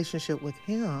relationship with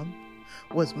him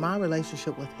was my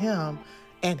relationship with him.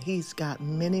 And he's got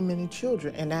many, many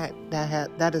children, and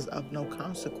that is of no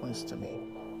consequence to me.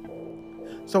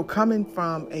 So coming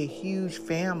from a huge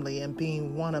family and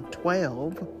being one of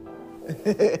 12,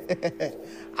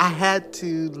 I had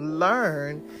to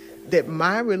learn that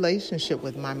my relationship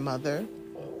with my mother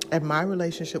and my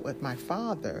relationship with my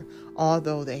father,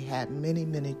 although they had many,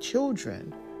 many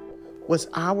children, was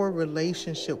our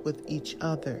relationship with each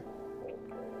other.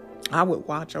 I would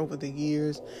watch over the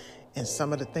years, and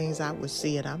some of the things I would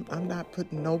see, and I'm not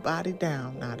putting nobody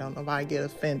down. Now, I don't know if I get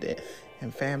offended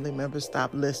and family members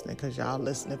stop listening because y'all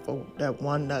listening for that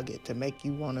one nugget to make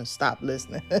you want to stop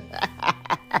listening.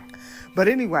 But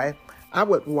anyway, I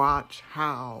would watch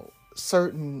how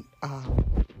certain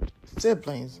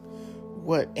siblings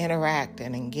would interact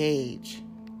and engage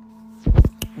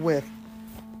with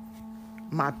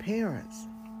my parents.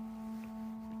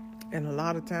 And a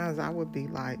lot of times I would be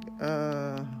like,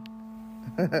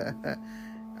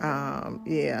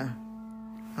 yeah,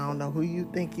 I don't know who you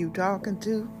think you talking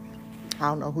to. I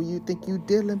don't know who you think you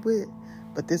dealing with,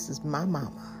 but this is my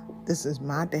mama. This is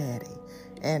my daddy.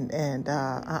 And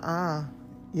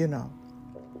you know.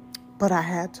 But I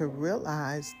had to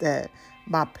realize that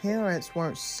my parents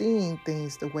weren't seeing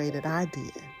things the way that I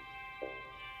did.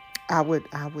 I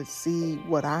would see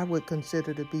what I would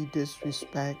consider to be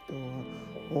disrespect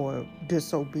or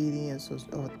disobedience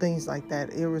or things like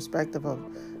that, irrespective of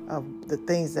the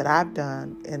things that I've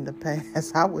done in the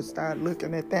past. I would start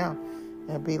looking at them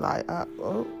and be like,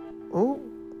 you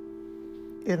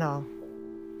know.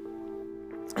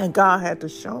 And God had to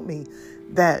show me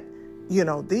that, you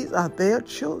know, these are their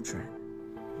children,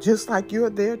 just like you're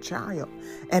their child.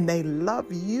 And they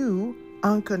love you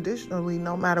unconditionally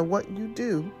no matter what you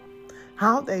do.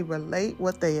 How they relate,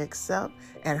 what they accept,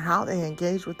 and how they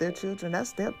engage with their children,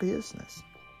 that's their business.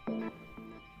 It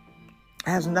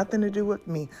has nothing to do with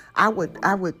me. I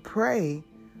would pray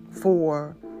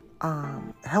for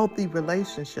healthy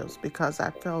relationships because I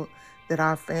felt that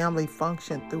our family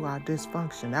functioned through our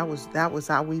dysfunction. That was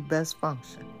how we best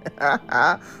functioned,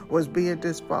 was being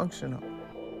dysfunctional.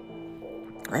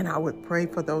 And I would pray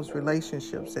for those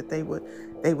relationships, that they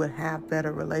would have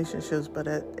better relationships. But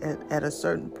at a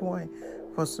certain point,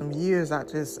 for some years, I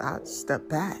stepped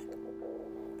back.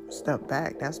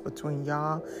 That's between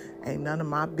y'all. Ain't none of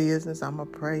my business. I'm going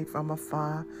to pray from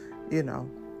afar, you know.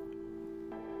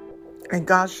 And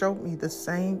God showed me the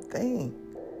same thing.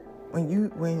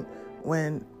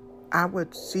 When I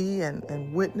would see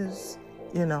and witness,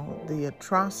 you know, the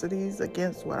atrocities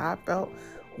against what I felt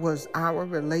was our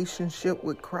relationship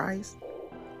with Christ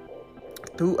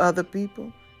through other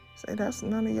people, Say that's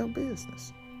none of your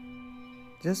business.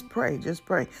 Just pray, just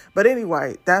pray. But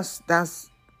anyway, that's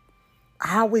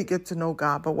how we get to know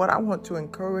God. But what I want to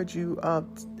encourage you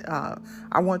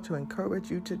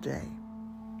today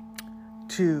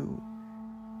to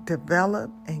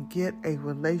develop and get a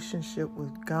relationship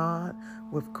with God,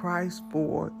 with Christ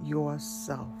for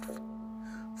yourself.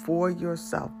 For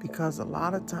yourself. Because a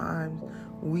lot of times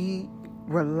we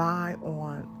rely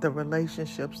on the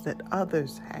relationships that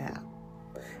others have.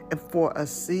 And for a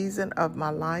season of my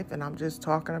life, and I'm just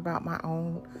talking about my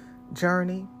own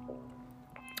journey,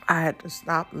 I had to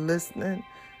stop listening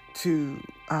to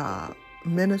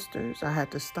ministers. I had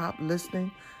to stop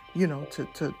listening,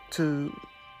 to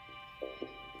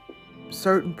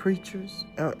certain preachers.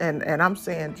 And I'm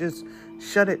saying just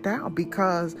shut it down,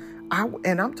 because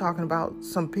I'm talking about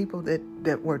some people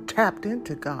that were tapped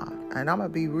into God. And I'm going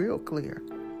to be real clear,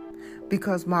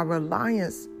 because my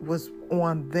reliance was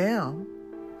on them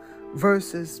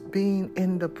versus being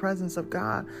in the presence of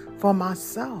God for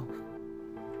myself.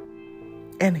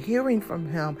 And hearing from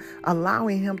him,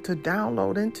 allowing him to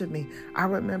download into me. I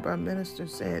remember a minister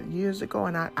said years ago,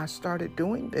 and I started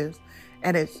doing this,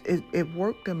 and it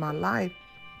worked in my life.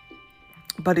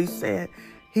 But he said,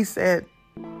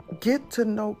 get to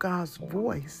know God's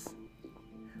voice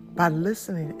by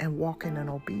listening and walking in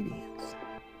obedience.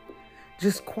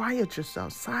 Just quiet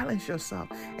yourself, silence yourself,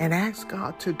 and ask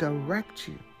God to direct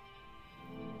you.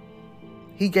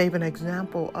 He gave an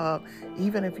example of,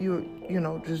 even if you're,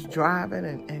 just driving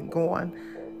and going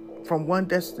from one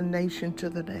destination to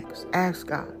the next, ask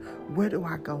God, where do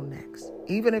I go next?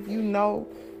 Even if you know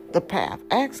the path,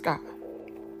 ask God.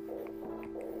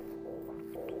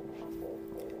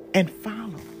 And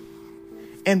follow.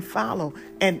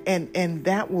 And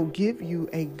that will give you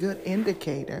a good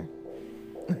indicator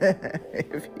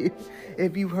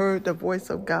if you heard the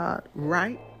voice of God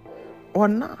right or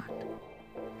not.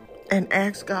 And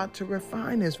ask God to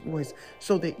refine his voice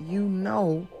so that you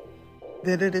know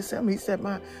that it is him. He said,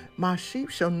 my sheep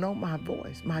shall know my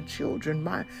voice. My children,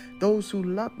 those who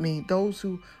love me, those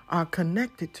who are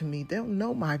connected to me, they'll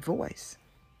know my voice.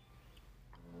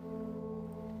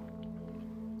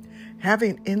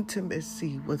 Having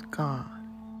intimacy with God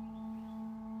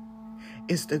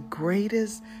is the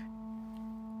greatest,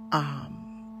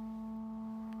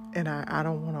 and I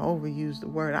don't want to overuse the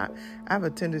word. I have a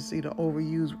tendency to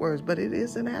overuse words, but it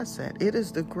is an asset. It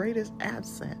is the greatest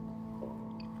asset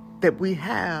that we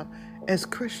have as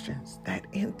Christians, that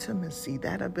intimacy,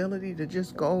 that ability to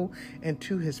just go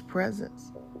into his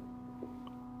presence.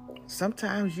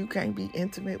 Sometimes you can't be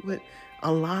intimate with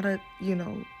a lot of,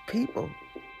 people.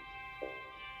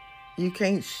 You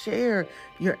can't share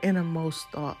your innermost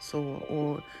thoughts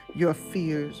or your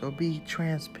fears or be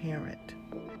transparent,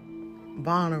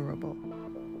 vulnerable.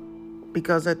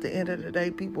 Because at the end of the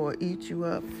day, people will eat you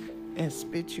up and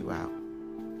spit you out.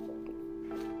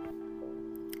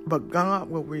 But God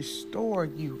will restore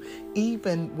you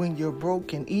even when you're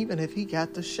broken, even if he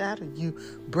got to shatter you,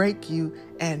 break you,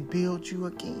 and build you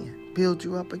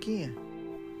up again.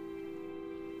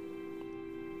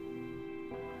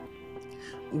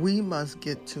 We must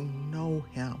get to know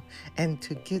him. And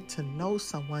to get to know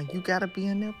someone, you got to be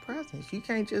in their presence. You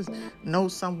can't just know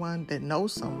someone that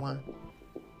knows someone.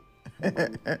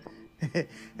 At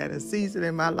a season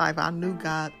in my life, I knew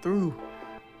God through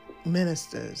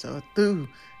ministers or through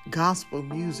gospel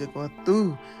music or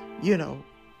through,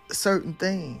 certain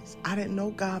things. I didn't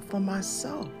know God for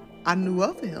myself. I knew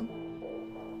of him,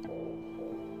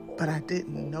 but I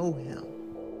didn't know him.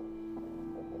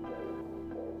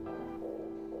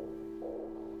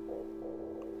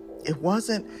 It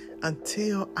wasn't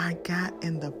until I got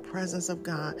in the presence of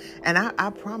God. And I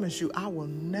promise you, I will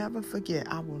never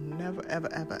forget. I will never,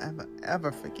 ever, ever, ever,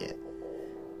 ever forget.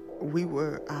 We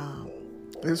were,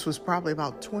 this was probably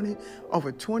about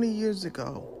over 20 years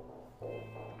ago.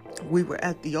 We were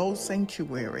at the old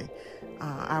sanctuary.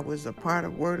 I was a part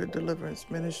of Word of Deliverance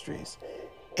Ministries.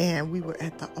 And we were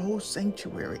at the old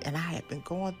sanctuary. And I had been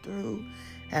going through,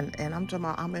 and I'm talking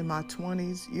about, I'm in my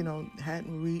 20s,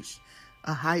 hadn't reached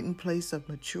a heightened place of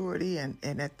maturity, and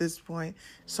at this point,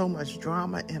 so much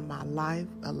drama in my life.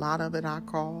 A lot of it I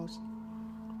caused.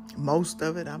 Most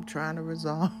of it I'm trying to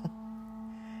resolve.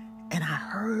 And I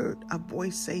heard a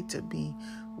voice say to me,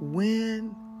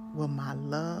 when will my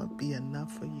love be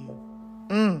enough for you?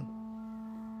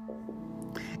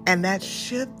 And that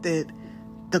shifted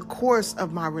the course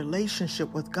of my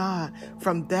relationship with God.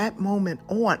 From that moment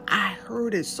on, I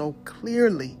heard it so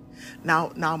clearly. Now,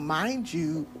 mind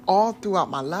you, all throughout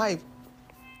my life,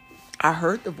 I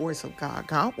heard the voice of God.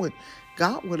 God would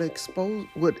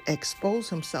expose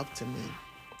himself to me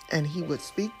and he would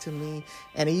speak to me.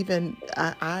 And even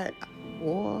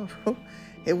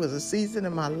it was a season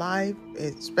in my life,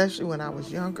 especially when I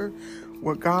was younger,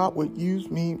 where God would use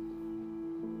me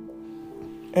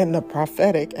in the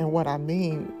prophetic. And what I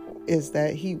mean is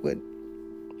that he would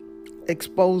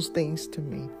expose things to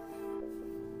me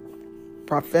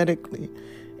prophetically,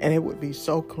 and it would be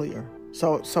so clear.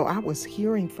 So I was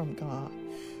hearing from God.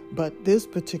 But this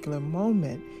particular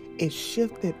moment, it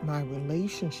shifted my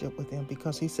relationship with him,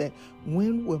 because he said,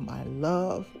 when will my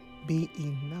love be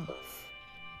enough?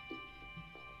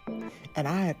 And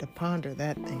I had to ponder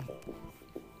that thing.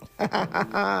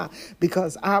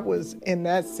 Because I was in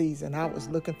that season, I was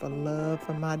looking for love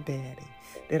from my daddy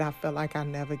that I felt like I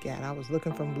never got. I was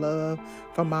looking for love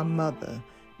from my mother,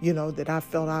 that I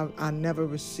felt I never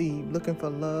received. Looking for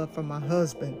love from my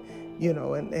husband,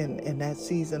 in that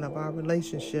season of our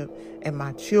relationship. And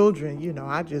my children,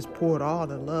 I just poured all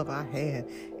the love I had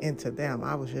into them.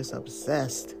 I was just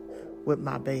obsessed with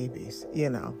my babies,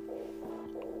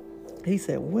 He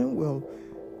said, when will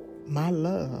my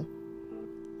love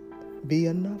be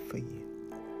enough for you?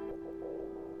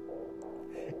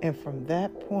 And from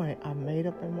that point, I made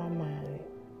up in my mind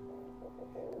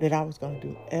that I was going to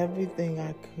do everything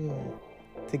I could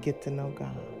to get to know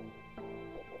God.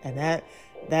 And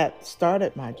that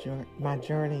started my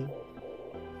journey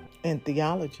in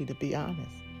theology, to be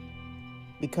honest,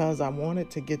 because I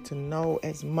wanted to get to know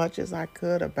as much as I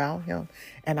could about him.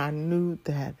 And I knew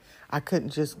that I couldn't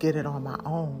just get it on my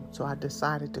own. So I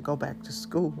decided to go back to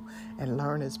school and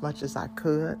learn as much as I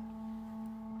could.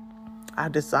 I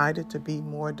decided to be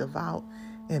more devout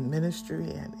in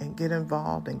ministry and get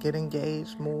involved and get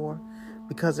engaged more,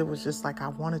 because it was just like I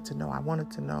wanted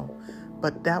to know.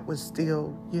 But that was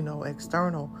still,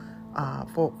 external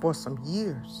for some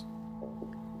years,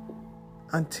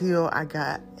 until I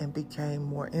got and became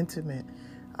more intimate.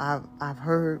 I've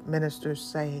heard ministers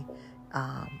say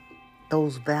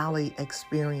those valley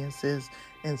experiences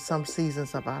in some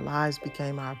seasons of our lives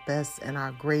became our best and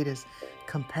our greatest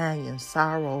companion.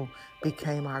 Sorrow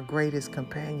became our greatest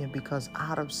companion, because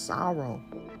out of sorrow,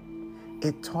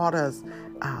 it taught us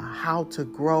how to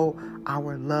grow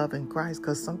our love in Christ.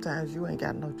 Because sometimes you ain't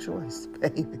got no choice,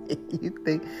 baby.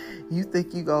 You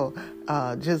think you go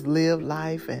just live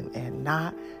life and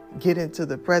not get into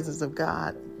the presence of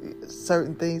God.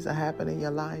 Certain things are happening in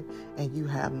your life, and you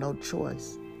have no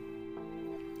choice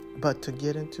but to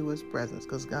get into his presence.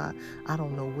 Because God, I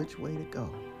don't know which way to go.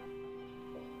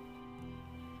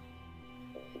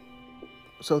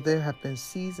 So there have been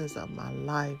seasons of my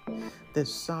life that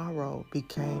sorrow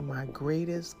became my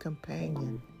greatest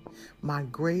companion, my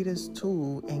greatest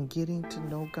tool in getting to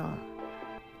know God.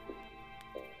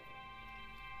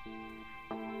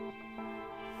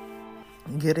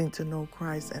 Getting to know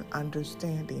Christ and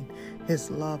understanding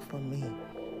his love for me.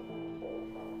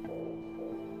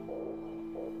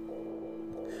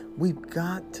 We've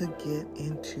got to get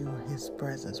into his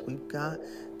presence. We've got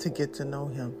to get to know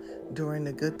him during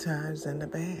the good times and the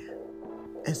bad.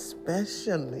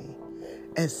 Especially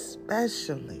in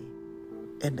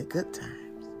the good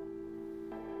times.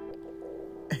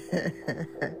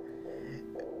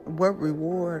 What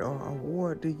reward or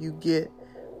award do you get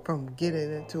from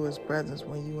getting into his presence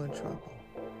when you're in trouble?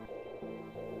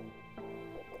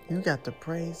 You got to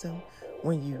praise him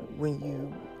when you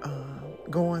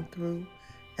going through,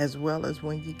 as well as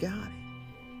when you got it.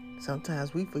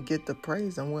 Sometimes we forget to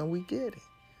praise him when we get it.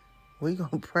 We're going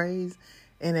to praise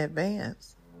in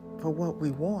advance for what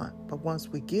we want. But once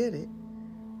we get it,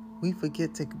 we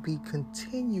forget to be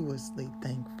continuously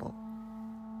thankful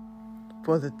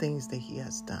for the things that he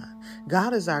has done.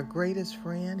 God is our greatest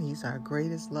friend. He's our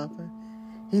greatest lover.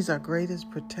 He's our greatest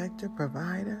protector,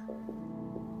 provider.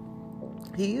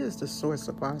 He is the source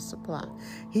of our supply.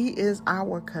 He is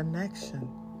our connection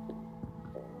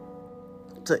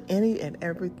to any and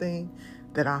everything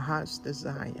that our hearts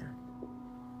desire.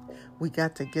 We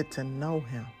got to get to know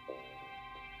him.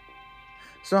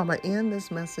 So I'm going to end this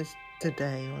message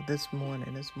today, or this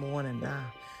morning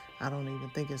now. I don't even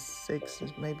think it's 6,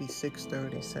 it's maybe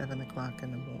 6:30, 7 o'clock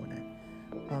in the morning.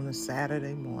 On a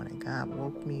Saturday morning, God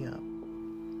woke me up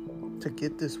to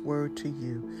get this word to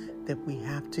you, that we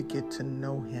have to get to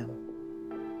know him.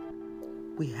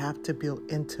 We have to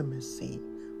build intimacy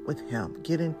with him,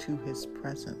 get into his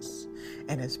presence.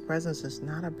 And his presence is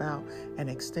not about an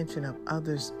extension of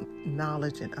others'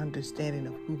 knowledge and understanding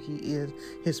of who he is.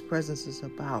 His presence is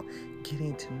about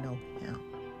getting to know him.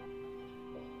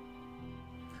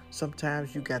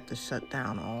 Sometimes you got to shut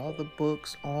down all the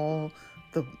books, all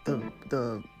the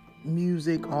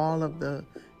music, all of the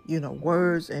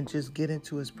words, and just get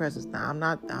into his presence. Now, I'm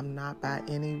not by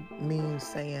any means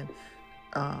saying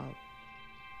uh,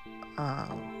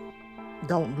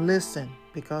 don't listen,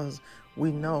 because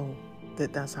we know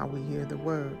that that's how we hear the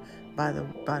word, by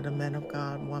the men of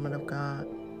God, women of God,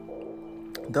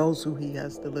 those who he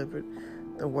has delivered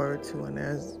the word to. And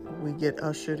as we get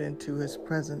ushered into his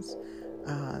presence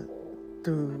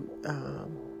through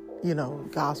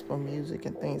gospel music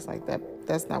and things like that,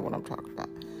 that's not what I'm talking about.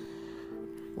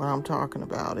 What I'm talking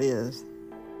about is,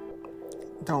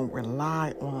 don't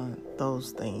rely on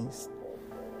those things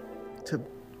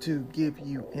to give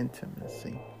you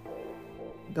intimacy.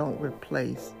 Don't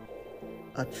replace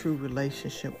a true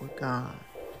relationship with God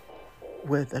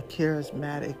with a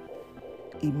charismatic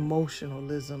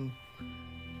emotionalism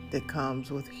that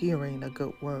comes with hearing a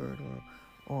good word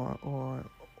or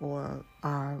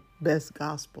our best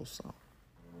gospel song.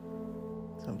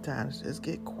 Sometimes just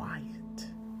get quiet.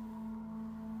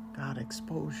 God,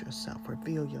 expose yourself,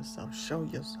 reveal yourself, show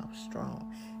yourself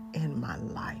strong in my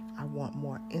life. I want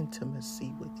more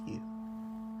intimacy with you.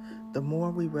 The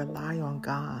more we rely on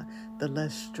God, the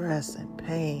less stress and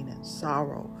pain and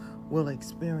sorrow we'll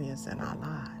experience in our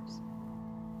lives,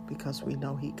 because we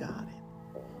know he got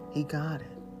it. He got it.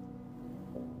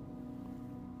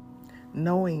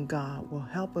 Knowing God will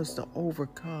help us to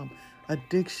overcome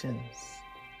addictions,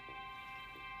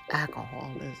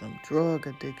 alcoholism, drug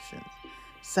addictions,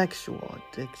 sexual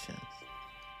addictions,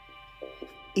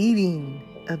 eating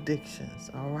addictions,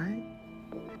 all right?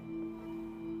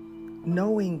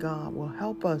 Knowing God will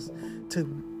help us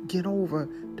to get over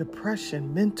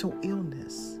depression, mental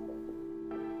illness.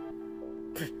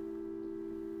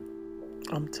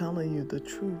 I'm telling you the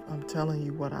truth. I'm telling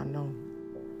you what I know.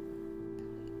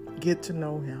 Get to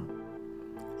know him.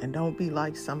 And don't be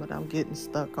like some of them getting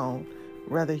stuck on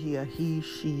whether he a he,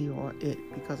 she, or it,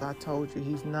 because I told you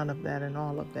he's none of that and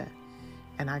all of that.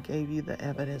 And I gave you the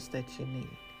evidence that you need.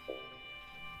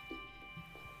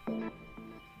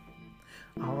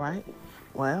 All right.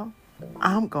 Well,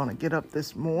 I'm going to get up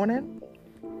this morning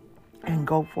and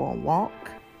go for a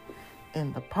walk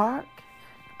in the park.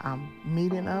 I'm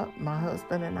meeting up, my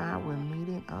husband and I, we're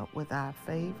meeting up with our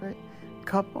favorite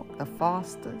couple, the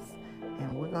Fosters,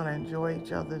 and we're going to enjoy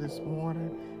each other this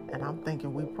morning. And I'm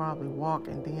thinking we probably walk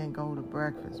and then go to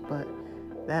breakfast, but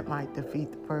that might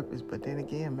defeat the purpose. But then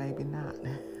again, maybe not.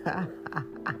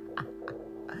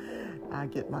 I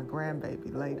get my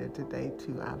grandbaby later today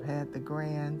too. I've had the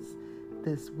grands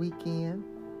this week,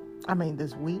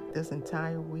 this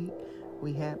entire week.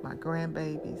 We had my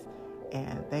grandbabies,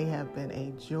 and they have been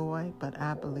a joy, but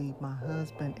I believe my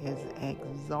husband is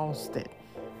exhausted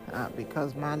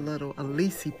because my little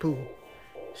Elise Poo,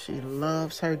 she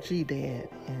loves her G-Dad,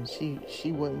 and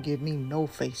she wouldn't give me no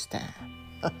FaceTime.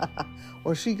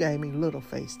 Well, she gave me little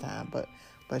FaceTime,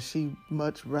 but she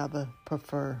much rather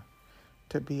prefer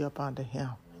to be up under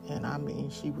him. And I mean,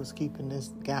 she was keeping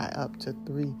this guy up to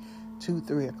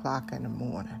 3 o'clock in the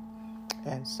morning.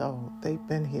 And so they've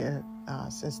been here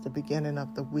since the beginning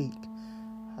of the week.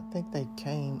 I think they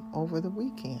came over the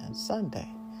weekend, Sunday,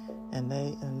 and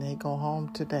they go home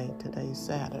today. Today's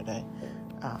Saturday.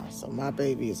 So my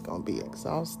baby is going to be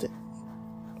exhausted,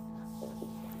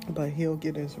 but he'll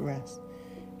get his rest.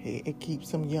 It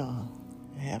keeps him young,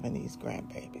 having these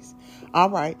grandbabies. All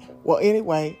right. Well,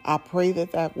 anyway, I pray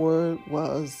that word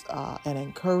was an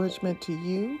encouragement to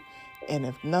you. And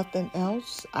if nothing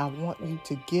else, I want you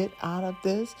to get out of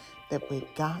this that we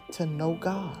got to know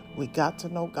God. We got to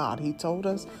know God. He told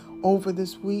us over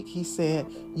this week, he said,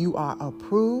 you are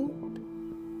approved,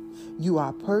 you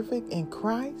are perfect in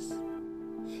Christ,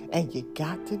 and you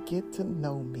got to get to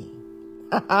know me.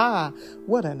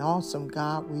 What an awesome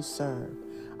God we serve.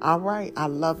 All right, I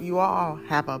love you all.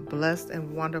 Have a blessed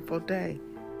and wonderful day.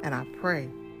 And I pray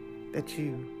that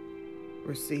you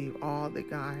receive all that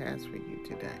God has for you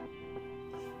today.